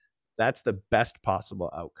buy, that's the best possible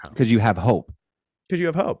outcome. Because you have hope.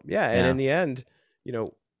 Yeah. And in the end,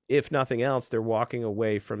 if nothing else, they're walking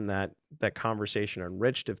away from that conversation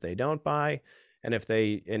enriched if they don't buy.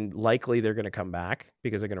 And likely they're going to come back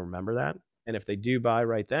because they're going to remember that. And if they do buy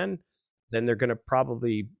right then they're going to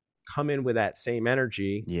probably come in with that same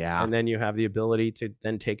energy. Yeah. And then you have the ability to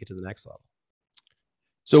then take it to the next level.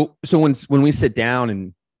 So when we sit down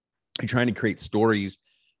and you're trying to create stories,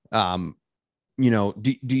 do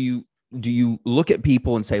you look at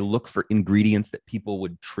people and say, look for ingredients that people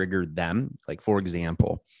would trigger them? Like, for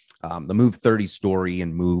example, the Move 30 story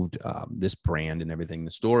and moved this brand and everything.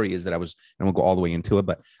 The story is that I won't go all the way into it,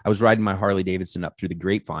 but I was riding my Harley Davidson up through the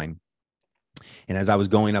Grapevine. And as I was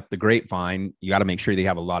going up the Grapevine, you got to make sure they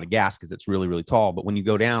have a lot of gas because it's really, really tall. But when you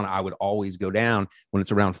go down, I would always go down when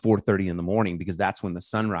it's around 4:30 in the morning, because that's when the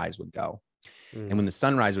sunrise would go. And when the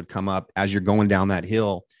sunrise would come up, as you're going down that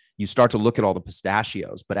hill, you start to look at all the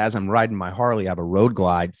pistachios. But as I'm riding my Harley, I have a Road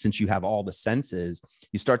Glide. Since you have all the senses,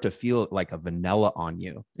 you start to feel like a vanilla on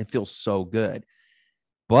you. It feels so good.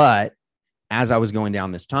 But as I was going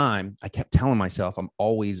down this time, I kept telling myself I'm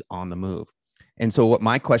always on the move. And so what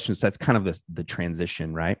my question is, that's kind of the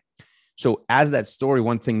transition, right? So as that story,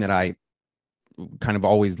 one thing that I kind of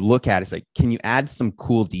always look at is like, can you add some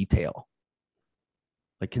cool detail?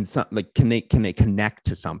 Like, can they connect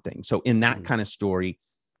to something? So in that kind of story,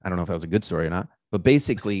 I don't know if that was a good story or not, but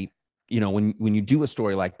basically, when you do a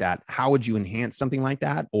story like that, how would you enhance something like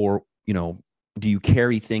that? Or, do you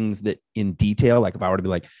carry things that in detail? Like if I were to be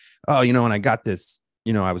like, oh, and I got this,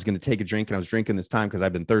 I was going to take a drink and I was drinking this time because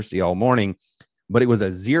I've been thirsty all morning, but it was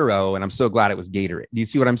a 0 and I'm so glad it was Gatorade. Do you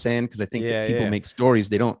see what I'm saying? Because I think that people make stories,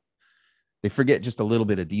 they forget just a little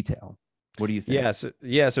bit of detail. What do you think? So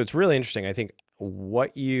it's really interesting. I think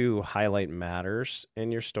what you highlight matters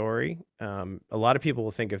in your story. A lot of people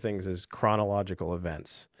will think of things as chronological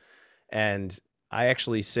events. And I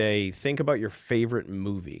actually say, think about your favorite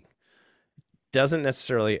movie. Doesn't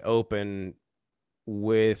necessarily open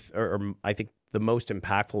with, or I think the most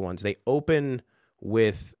impactful ones, they open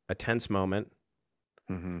with a tense moment.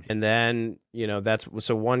 And then, that's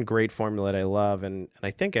so one great formula that I love. And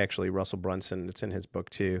I think actually Russell Brunson, it's in his book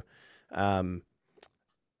too. I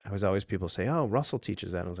was always, people say, oh, Russell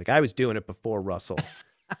teaches that. And I was like, I was doing it before Russell.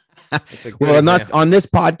 Well, on this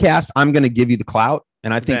podcast, I'm going to give you the clout.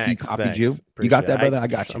 And I think he copied you. You got that, brother? I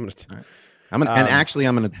got you. And actually,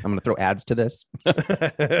 I'm gonna throw ads to this.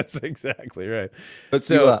 That's exactly right. Let's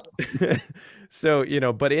so,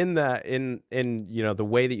 so but in the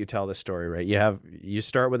way that you tell the story, right? You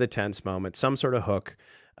start with a tense moment, some sort of hook,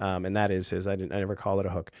 and that is his. I never call it a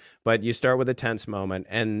hook, but you start with a tense moment,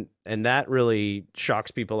 and that really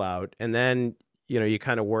shocks people out, and then you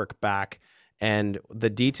kind of work back, and the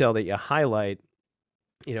detail that you highlight,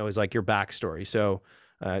 is like your backstory. So.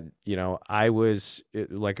 I was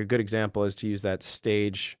like a good example is to use that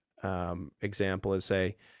stage example is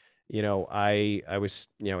say, I was,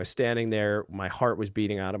 standing there, my heart was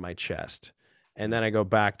beating out of my chest. And then I go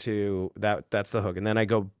back to that's the hook. And then I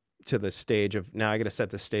go to the stage of now I got to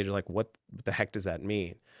set the stage of like, what the heck does that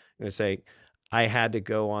mean? I'm going to say, I had to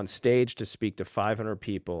go on stage to speak to 500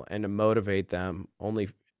 people and to motivate them. Only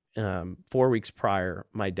 4 weeks prior,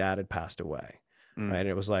 my dad had passed away. Right. And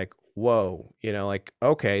it was like, whoa, like,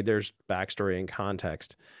 okay, there's backstory and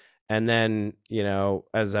context. And then,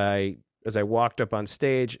 as I walked up on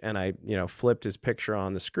stage and I, flipped his picture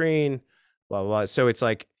on the screen, blah, blah, blah. So it's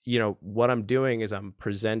like, what I'm doing is I'm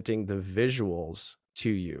presenting the visuals to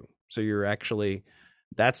you. So you're actually,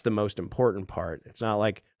 that's the most important part. It's not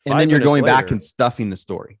like, and then you're going back and stuffing the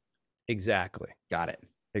story. Exactly. Got it.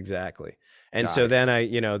 Exactly. And so then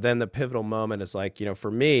then the pivotal moment is like,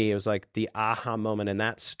 for me, it was like the aha moment in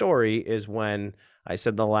that story is when I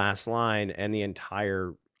said the last line and the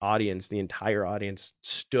entire audience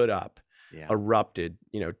stood up, erupted,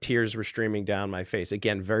 tears were streaming down my face.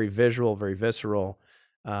 Again, very visual, very visceral.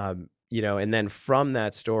 And then from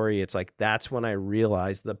that story, it's like, that's when I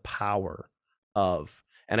realized the power of,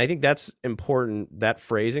 and I think that's important. That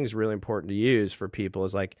phrasing is really important to use for people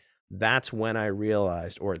is like, that's when I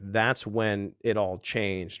realized, or that's when it all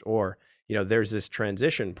changed, or, there's this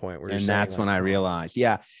transition point where that's when I realized.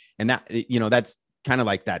 Yeah. And that, that's kind of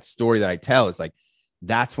like that story that I tell. It's like,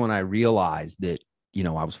 that's when I realized that,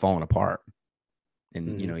 I was falling apart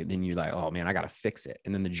and, then you're like, oh man, I got to fix it.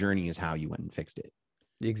 And then the journey is how you went and fixed it.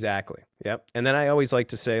 Exactly. Yep. And then I always like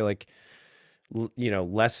to say like,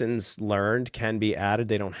 lessons learned can be added.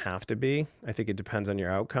 They don't have to be. I think it depends on your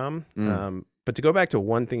outcome. But to go back to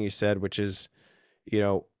one thing you said, which is,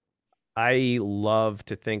 I love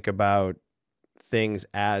to think about things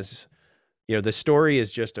as, the story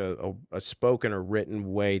is just a spoken or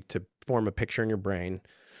written way to form a picture in your brain.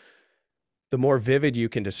 The more vivid you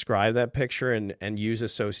can describe that picture and use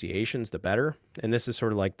associations, the better. And this is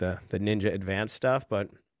sort of like the Ninja Advanced stuff, but,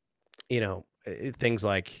 things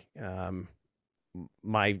like,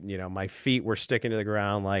 my feet were sticking to the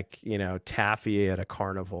ground like, taffy at a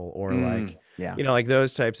carnival or like, like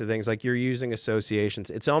those types of things. Like you're using associations.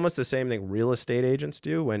 It's almost the same thing real estate agents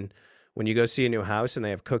do when you go see a new house and they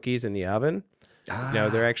have cookies in the oven.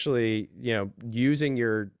 They're actually, using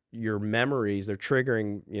your memories. They're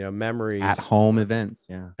triggering, memories at home events.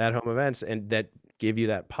 And that give you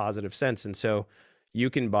that positive sense. And so you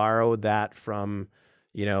can borrow that from,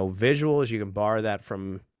 visuals. You can borrow that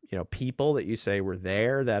from, people that you say were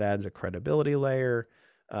there. That adds a credibility layer.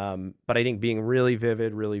 But I think being really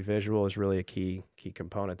vivid, really visual is really a key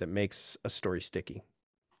component that makes a story sticky.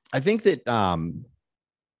 I think that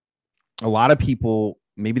a lot of people,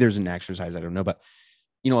 maybe there's an exercise, I don't know, but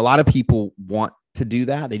a lot of people want to do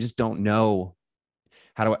that. They just don't know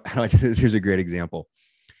how do I do this? Here's a great example.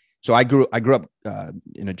 So I grew up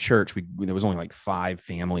in a church. There was only like 5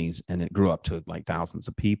 families, and it grew up to like thousands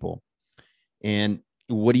of people. And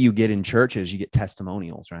what do you get in churches? You get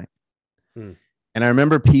testimonials, right? And I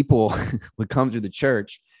remember people would come through the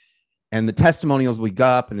church, and the testimonials would go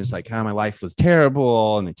up, and it's like, my life was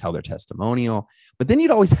terrible, and they tell their testimonial. But then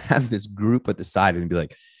you'd always have this group at the side and be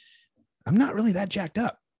like, I'm not really that jacked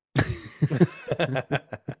up.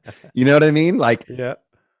 You know what I mean? Like,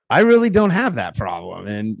 I really don't have that problem.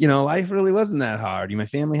 And, life really wasn't that hard. My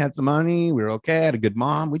family had some money. We were okay. I had a good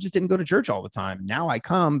mom. We just didn't go to church all the time. Now I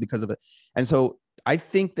come because of it. And so I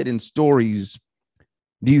think that in stories,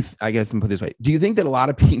 I guess I'm put this way. Do you think that a lot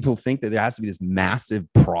of people think that there has to be this massive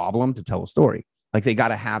problem to tell a story? Like they got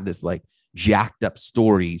to have this like jacked up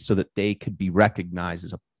story so that they could be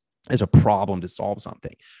recognized as a problem to solve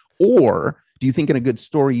something? Or do you think in a good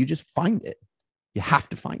story, you just find it? You have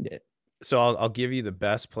to find it. So I'll give you the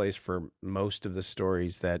best place for most of the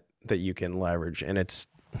stories that you can leverage. And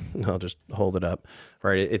I'll just hold it up,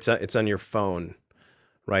 right? It's on your phone,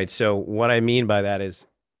 right? So what I mean by that is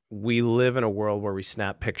we live in a world where we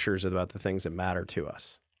snap pictures about the things that matter to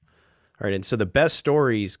us, right? And so the best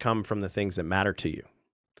stories come from the things that matter to you.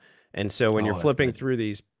 And so when you're flipping through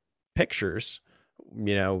these pictures,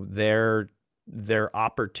 they're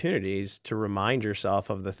opportunities to remind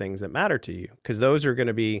yourself of the things that matter to you, because those are going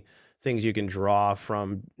to be things you can draw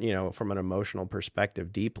from, from an emotional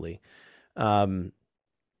perspective deeply. So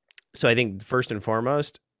I think first and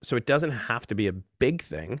foremost, so it doesn't have to be a big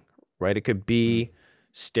thing, right? It could be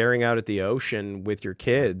staring out at the ocean with your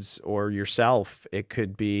kids or yourself. It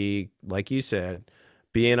could be, like you said,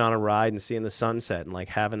 being on a ride and seeing the sunset and like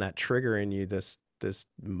having that trigger in you, this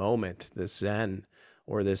moment, this zen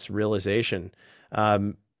or this realization.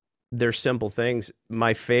 They're simple things.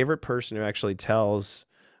 My favorite person who actually tells,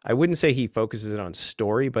 I wouldn't say he focuses it on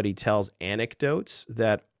story, but he tells anecdotes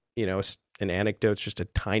that, an anecdote's just a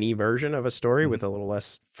tiny version of a story with a little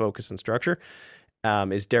less focus and structure,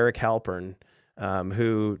 is Derek Halpern,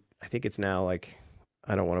 who I think it's now like,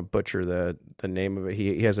 I don't want to butcher the name of it.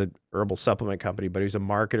 He has a herbal supplement company, but he was a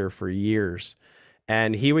marketer for years.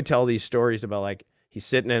 And he would tell these stories about like, he's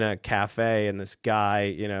sitting in a cafe and this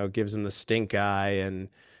guy, gives him the stink eye, and,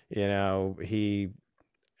 he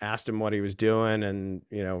asked him what he was doing and,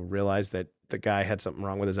 realized that the guy had something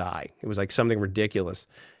wrong with his eye. It was like something ridiculous.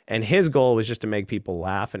 And his goal was just to make people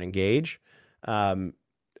laugh and engage.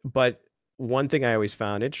 But one thing I always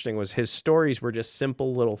found interesting was his stories were just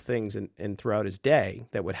simple little things in throughout his day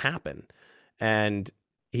that would happen. And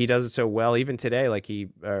he does it so well. Even today, like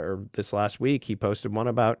or this last week, he posted one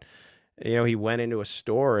about, he went into a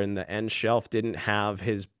store and the end shelf didn't have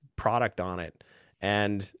his product on it.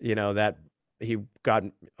 And, that he got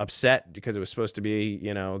upset because it was supposed to be,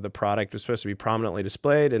 the product was supposed to be prominently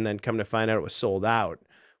displayed, and then come to find out it was sold out,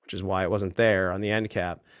 which is why it wasn't there on the end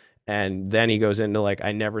cap. And then he goes into like,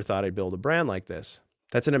 I never thought I'd build a brand like this.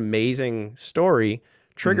 That's an amazing story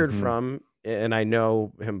triggered from, and I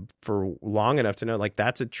know him for long enough to know like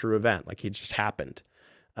that's a true event. Like it just happened.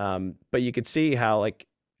 But you could see how like,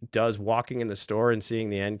 does walking in the store and seeing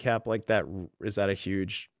the end cap like that, is that a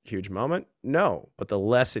huge moment? No, but the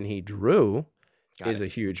lesson he drew is a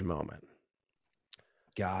huge moment.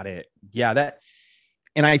 Got it. Yeah.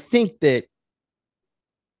 And I think that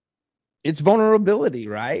it's vulnerability,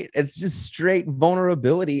 right? It's just straight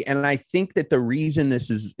vulnerability. And I think that the reason this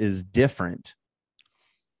is different,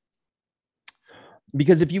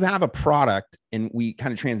 because if you have a product, and we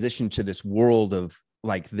kind of transition to this world of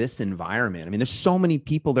like this environment, I mean, there's so many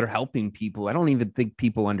people that are helping people. I don't even think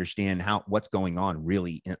people understand what's going on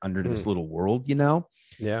really under this little world,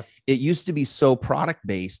 Yeah. It used to be so product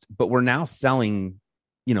based, but we're now selling,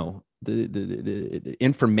 the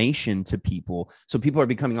information to people. So people are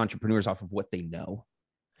becoming entrepreneurs off of what they know.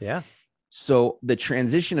 Yeah. So the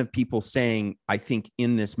transition of people saying, I think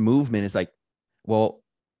in this movement is like, well,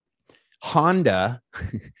 Honda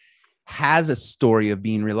has a story of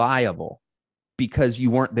being reliable because you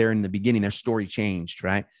weren't there in the beginning. Their story changed,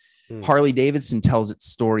 right? Harley Davidson tells its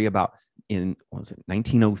story about in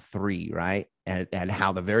 1903, right? And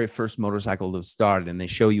how the very first motorcycle was started, and they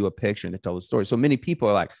show you a picture and they tell the story. So many people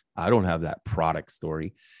are like, I don't have that product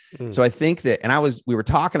story. So I think that, and we were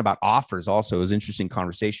talking about offers also. It was an interesting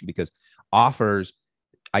conversation because offers,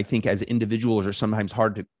 I think as individuals, are sometimes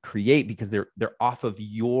hard to create because they're off of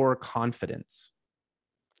your confidence.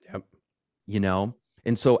 Yep.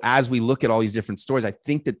 And so as we look at all these different stories, I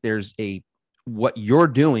think that what you're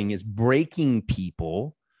doing is breaking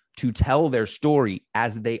people to tell their story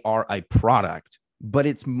as they are a product, but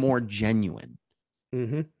it's more genuine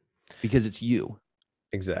because it's you.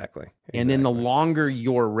 Exactly. And then the longer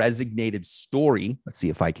your resonated story, let's see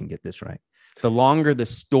if I can get this right. The longer the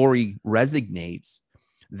story resonates,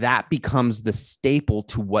 that becomes the staple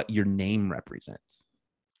to what your name represents.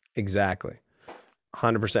 Exactly.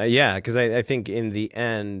 100%. Yeah. Cause I think in the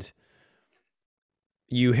end,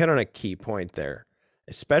 you hit on a key point there,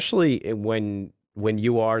 especially when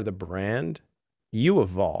you are the brand, you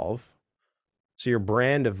evolve. So your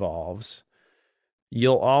brand evolves.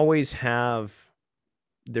 You'll always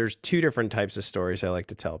there's two different types of stories I like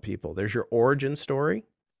to tell people. There's your origin story,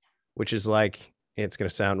 which is like, it's going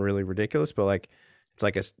to sound really ridiculous, but like, it's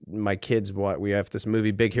like my kids, we have this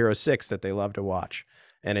movie Big Hero 6 that they love to watch.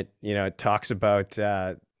 And it talks about,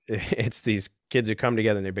 it's these kids who come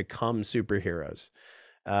together and they become superheroes.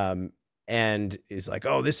 And is like,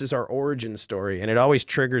 oh, this is our origin story. And it always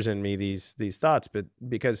triggers in me these thoughts, but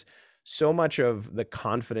because so much of the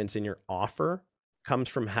confidence in your offer comes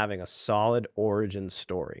from having a solid origin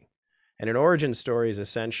story. And an origin story is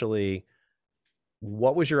essentially,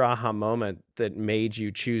 what was your aha moment that made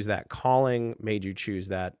you choose that calling, made you choose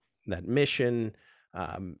that mission,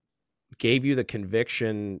 gave you the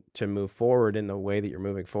conviction to move forward in the way that you're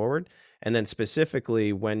moving forward. And then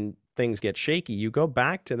specifically when things get shaky, you go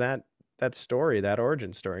back to that story, that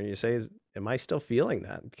origin story, and you say, am I still feeling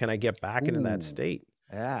that? Can I get back into that state?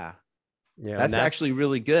 Yeah. That's actually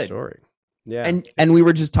really good. Story. Yeah. And we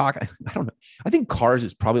were just talking, I don't know. I think cars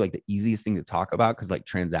is probably like the easiest thing to talk about because like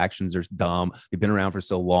transactions are dumb. They've been around for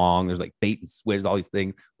so long. There's like bait and switch, all these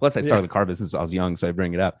things. Plus, I started the car business when I was young, so I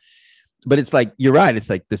bring it up. But it's like, you're right. It's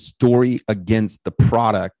like the story against the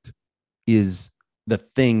product is the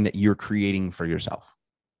thing that you're creating for yourself.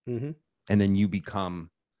 Mm-hmm. And then you become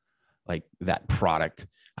like that product.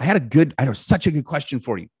 I had such a good question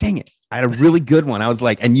for you. Dang it. I had a really good one. I was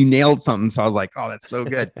like, and you nailed something. So I was like, oh, that's so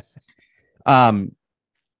good.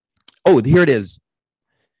 Here it is.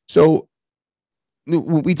 So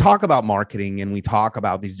we talk about marketing and we talk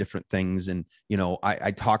about these different things. And,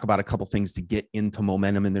 I talk about a couple things to get into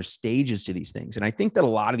momentum, and there's stages to these things. And I think that a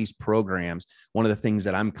lot of these programs, one of the things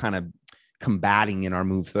that I'm kind of combating in our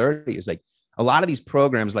Move 30 is like a lot of these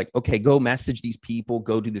programs, like, okay, go message these people,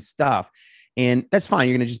 go do this stuff. And that's fine.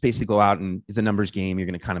 You're going to just basically go out and it's a numbers game. You're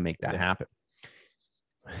going to kind of make that happen.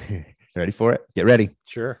 Ready for it? Get ready.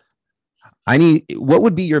 Sure. What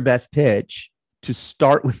would be your best pitch to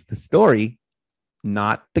start with the story?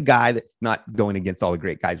 Not the guy not going against all the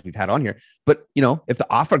great guys we've had on here, but if the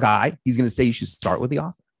offer guy, he's going to say you should start with the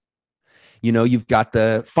offer. You've got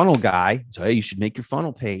the funnel guy. So, hey, you should make your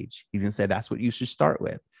funnel page. He's going to say that's what you should start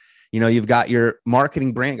with. You've got your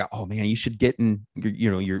marketing brand guy. Oh man, you should get in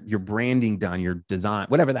your branding done, your design,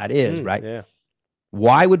 whatever that is, right? Yeah.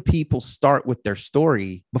 Why would people start with their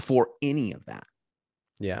story before any of that?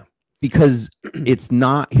 Yeah. Because it's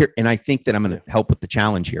not here. And I think that I'm going to help with the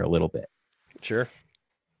challenge here a little bit. Sure.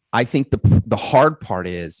 I think the hard part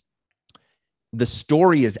is the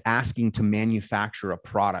story is asking to manufacture a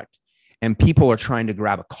product, and people are trying to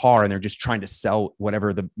grab a car and they're just trying to sell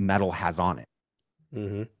whatever the metal has on it.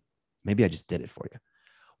 Mm-hmm. Maybe I just did it for you,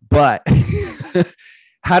 but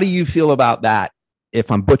how do you feel about that? If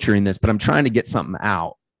I'm butchering this, but I'm trying to get something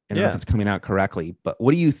out. I don't know if it's coming out correctly, but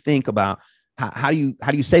what do you think about how do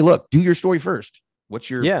you say, look, do your story first? What's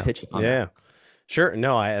your pitch on that? Sure.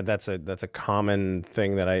 No, that's a common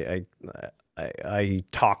thing that I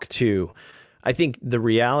talk to. I think the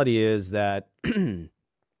reality is that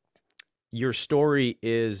your story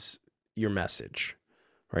is your message,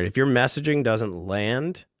 right? If your messaging doesn't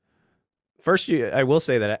land, first, I will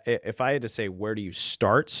say that if I had to say, where do you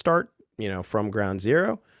start, from ground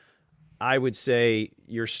zero, I would say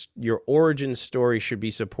your origin story should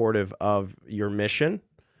be supportive of your mission.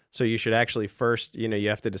 So you should actually first, you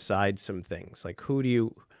have to decide some things like who do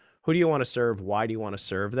you want to serve? Why do you want to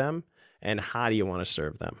serve them? And how do you want to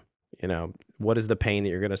serve them? What is the pain that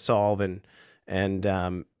you're going to solve? And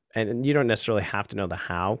you don't necessarily have to know the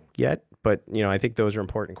how yet, but I think those are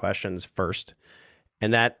important questions first.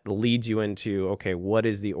 And that leads you into, okay, what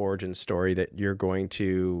is the origin story that you're going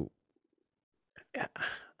to, I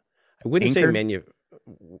wouldn't Anchor? say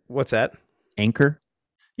what's that? Anchor?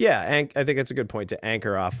 Yeah, I think that's a good point to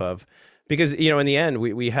anchor off of, because in the end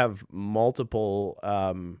we have multiple,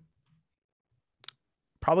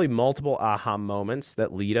 probably multiple aha moments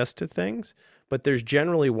that lead us to things, but there's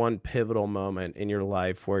generally one pivotal moment in your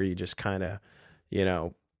life where you just kind of,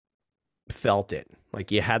 felt it, like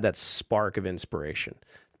you had that spark of inspiration.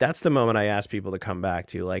 That's the moment I ask people to come back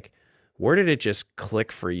to, like, where did it just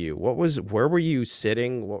click for you? Where were you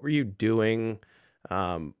sitting? What were you doing?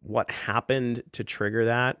 What happened to trigger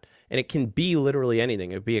that? And it can be literally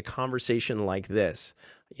anything. It'd be a conversation like this.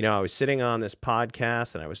 I was sitting on this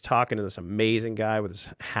podcast and I was talking to this amazing guy with this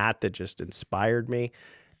hat that just inspired me.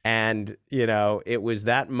 And, it was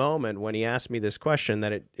that moment when he asked me this question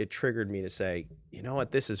that it triggered me to say, you know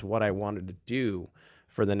what, this is what I wanted to do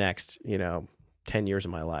for the next, 10 years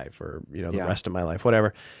of my life, or, the rest of my life,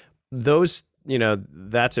 whatever. Those,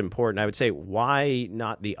 that's important. I would say, why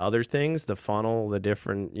not the other things, the funnel, the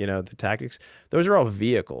different, the tactics? Those are all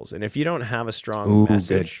vehicles. And if you don't have a strong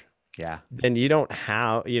message, then you don't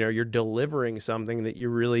have, you're delivering something that you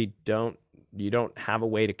really don't have a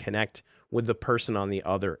way to connect with the person on the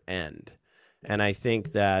other end. And I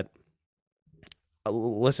think that,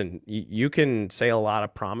 listen, you can say a lot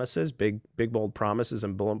of promises, big, bold promises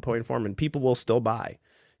in bullet point form, and people will still buy.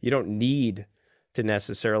 You don't need to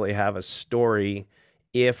necessarily have a story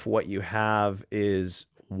if what you have is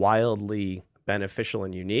wildly beneficial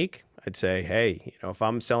and unique. I'd say, hey, if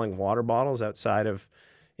I'm selling water bottles outside of,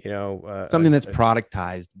 something that's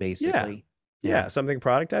productized, basically. Yeah, something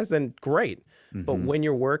productized, then great. Mm-hmm. But when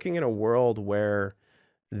you're working in a world where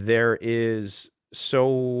there's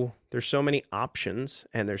so many options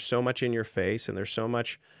and there's so much in your face and there's so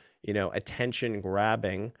much, attention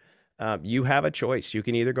grabbing, you have a choice. You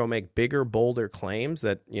can either go make bigger, bolder claims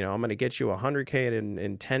that, I'm going to get you 100K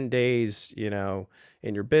in 10 days,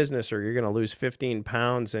 in your business, or you're going to lose 15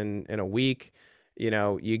 pounds in a week.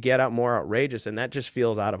 You get out more outrageous, and that just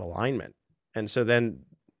feels out of alignment. And so then,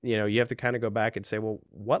 you have to kind of go back and say, well,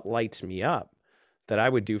 what lights me up that I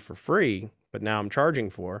would do for free, but now I'm charging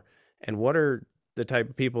for? And what are the type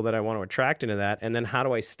of people that I want to attract into that? And then how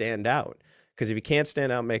do I stand out? Because if you can't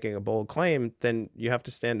stand out making a bold claim, then you have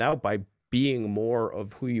to stand out by being more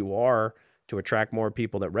of who you are to attract more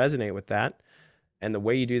people that resonate with that. And the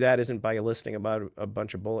way you do that isn't by listing about a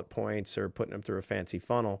bunch of bullet points or putting them through a fancy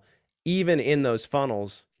funnel. Even in those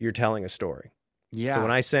funnels, you're telling a story. Yeah. So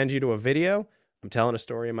when I send you to a video, I'm telling a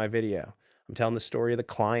story in my video. I'm telling the story of the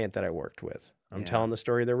client that I worked with. I'm telling the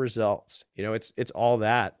story of their results. It's all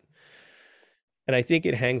that. And I think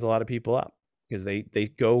it hangs a lot of people up because they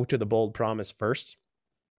go to the bold promise first.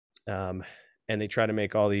 And they try to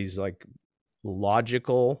make all these like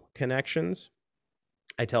logical connections.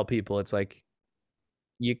 I tell people it's like,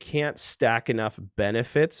 you can't stack enough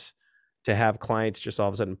benefits to have clients just all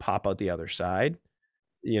of a sudden pop out the other side.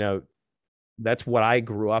 That's what I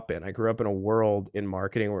grew up in. I grew up in a world in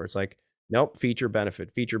marketing where it's like, nope, feature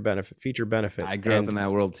benefit, feature benefit, feature benefit. I grew up in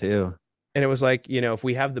that world too. And it was like, if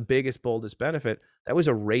we have the biggest, boldest benefit, that was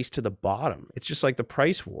a race to the bottom. It's just like the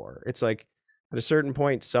price war. It's like at a certain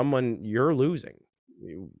point, you're losing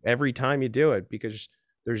every time you do it because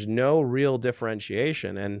there's no real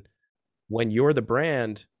differentiation. And when you're the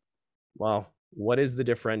brand, well, what is the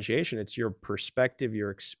differentiation? It's your perspective,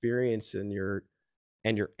 your experience, and your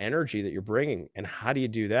energy that you're bringing. And how do you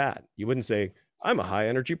do that? You wouldn't say, I'm a high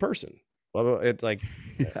energy person. Well, it's like,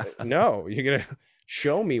 no, you're going to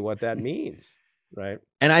show me what that means. Right.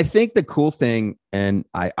 And I think the cool thing, and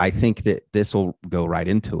I think that this will go right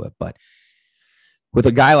into it, but with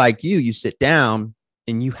a guy like you sit down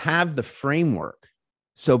and you have the framework.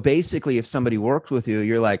 So basically, if somebody works with you,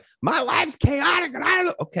 you're like, my life's chaotic. And I don't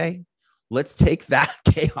know. Okay, let's take that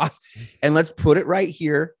chaos and let's put it right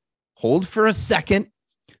here. Hold for a second.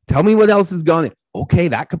 Tell me what else is going on. Okay,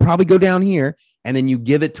 that could probably go down here. And then you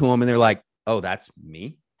give it to them and they're like, oh, that's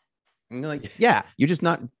me. And you're like, yeah, you're just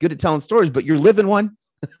not good at telling stories, but you're living one.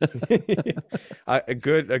 A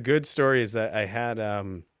good story is that I had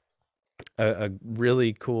a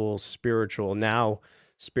really cool spiritual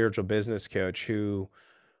business coach who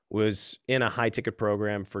was in a high ticket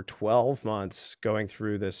program for 12 months going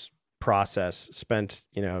through this process, spent,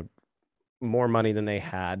 more money than they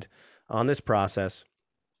had on this process.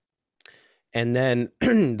 And then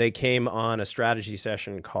they came on a strategy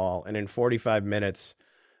session call. And in 45 minutes,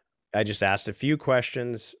 I just asked a few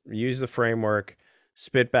questions, used the framework,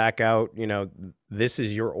 spit back out, this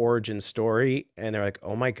is your origin story. And they're like,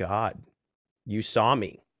 oh my God, you saw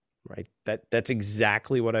me, right? That's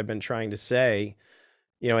exactly what I've been trying to say.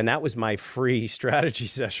 And that was my free strategy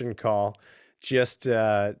session call, just in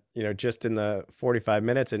the 45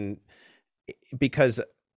 minutes. And because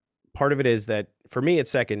part of it is that for me,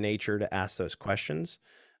 it's second nature to ask those questions.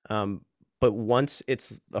 But once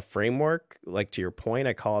it's a framework, like to your point,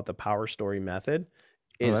 I call it the power story method,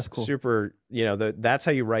 is cool. Super, that's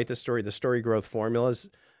how you write the story. The story growth formulas,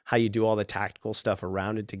 how you do all the tactical stuff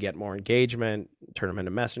around it to get more engagement, turn them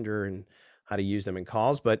into messenger, and how to use them in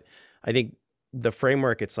calls. But I think the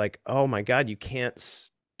framework, it's like, oh my God, you can't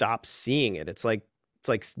stop seeing it. It's like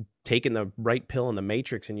taking the right pill in the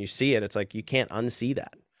matrix and you see it. It's like, you can't unsee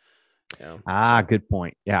that. Good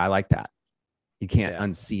point. Yeah. I like that. You can't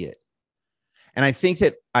unsee it. And I think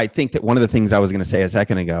that one of the things I was going to say a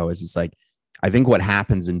second ago is it's like, I think what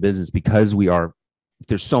happens in business, because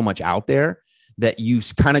there's so much out there that you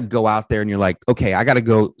kind of go out there and you're like, okay, I got to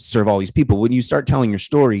go serve all these people. When you start telling your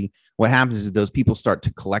story, what happens is those people start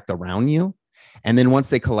to collect around you. And then once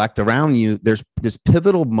they collect around you, there's this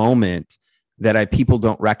pivotal moment that people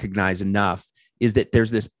don't recognize enough, is that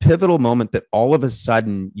there's this pivotal moment that all of a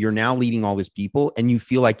sudden you're now leading all these people and you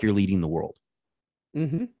feel like you're leading the world.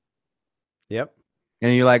 Mm-hmm. Yep.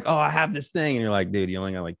 And you're like, oh, I have this thing. And you're like, dude, you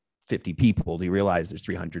only got like 50 people. Do you realize there's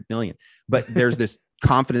 300 million? But there's this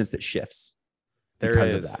confidence that shifts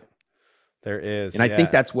because of that. There is. And I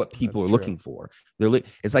think that's what people are looking for.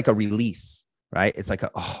 It's like a release, right? It's like,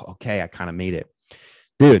 okay, I kind of made it.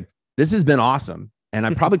 Dude, this has been awesome. And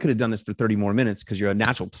I probably could have done this for 30 more minutes because you're a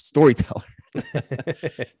natural storyteller.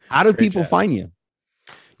 How do people find you?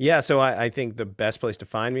 Yeah, so I think the best place to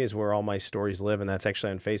find me is where all my stories live, and that's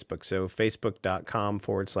actually on Facebook. So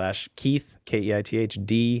facebook.com/Keith,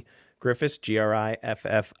 KEITH, Griffiths,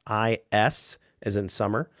 Griffis, as in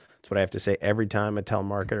summer. That's what I have to say every time a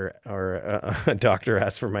telemarketer or a doctor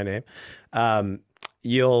asks for my name.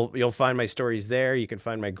 You'll find my stories there. You can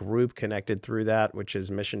find my group connected through that, which is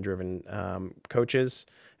mission-driven coaches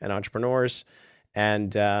and entrepreneurs.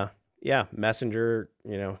 And Messenger,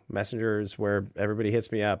 Messenger is where everybody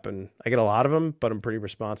hits me up, and I get a lot of them, but I'm pretty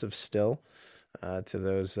responsive still. to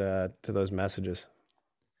those messages.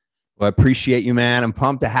 Well, I appreciate you, man. I'm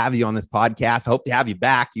pumped to have you on this podcast. I hope to have you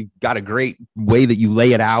back. You've got a great way that you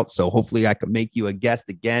lay it out. So hopefully I can make you a guest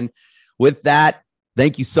again. With that,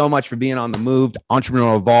 thank you so much for being on the Moved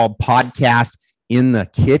Entrepreneur Evolved podcast in the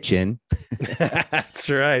kitchen. That's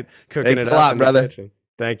right. Cooking Thanks it a up lot, in the brother. kitchen.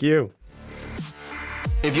 Thank you.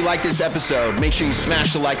 If you like this episode, make sure you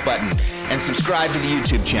smash the like button and subscribe to the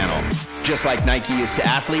YouTube channel. Just like Nike is to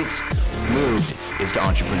athletes, Moved is to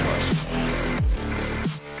entrepreneurs.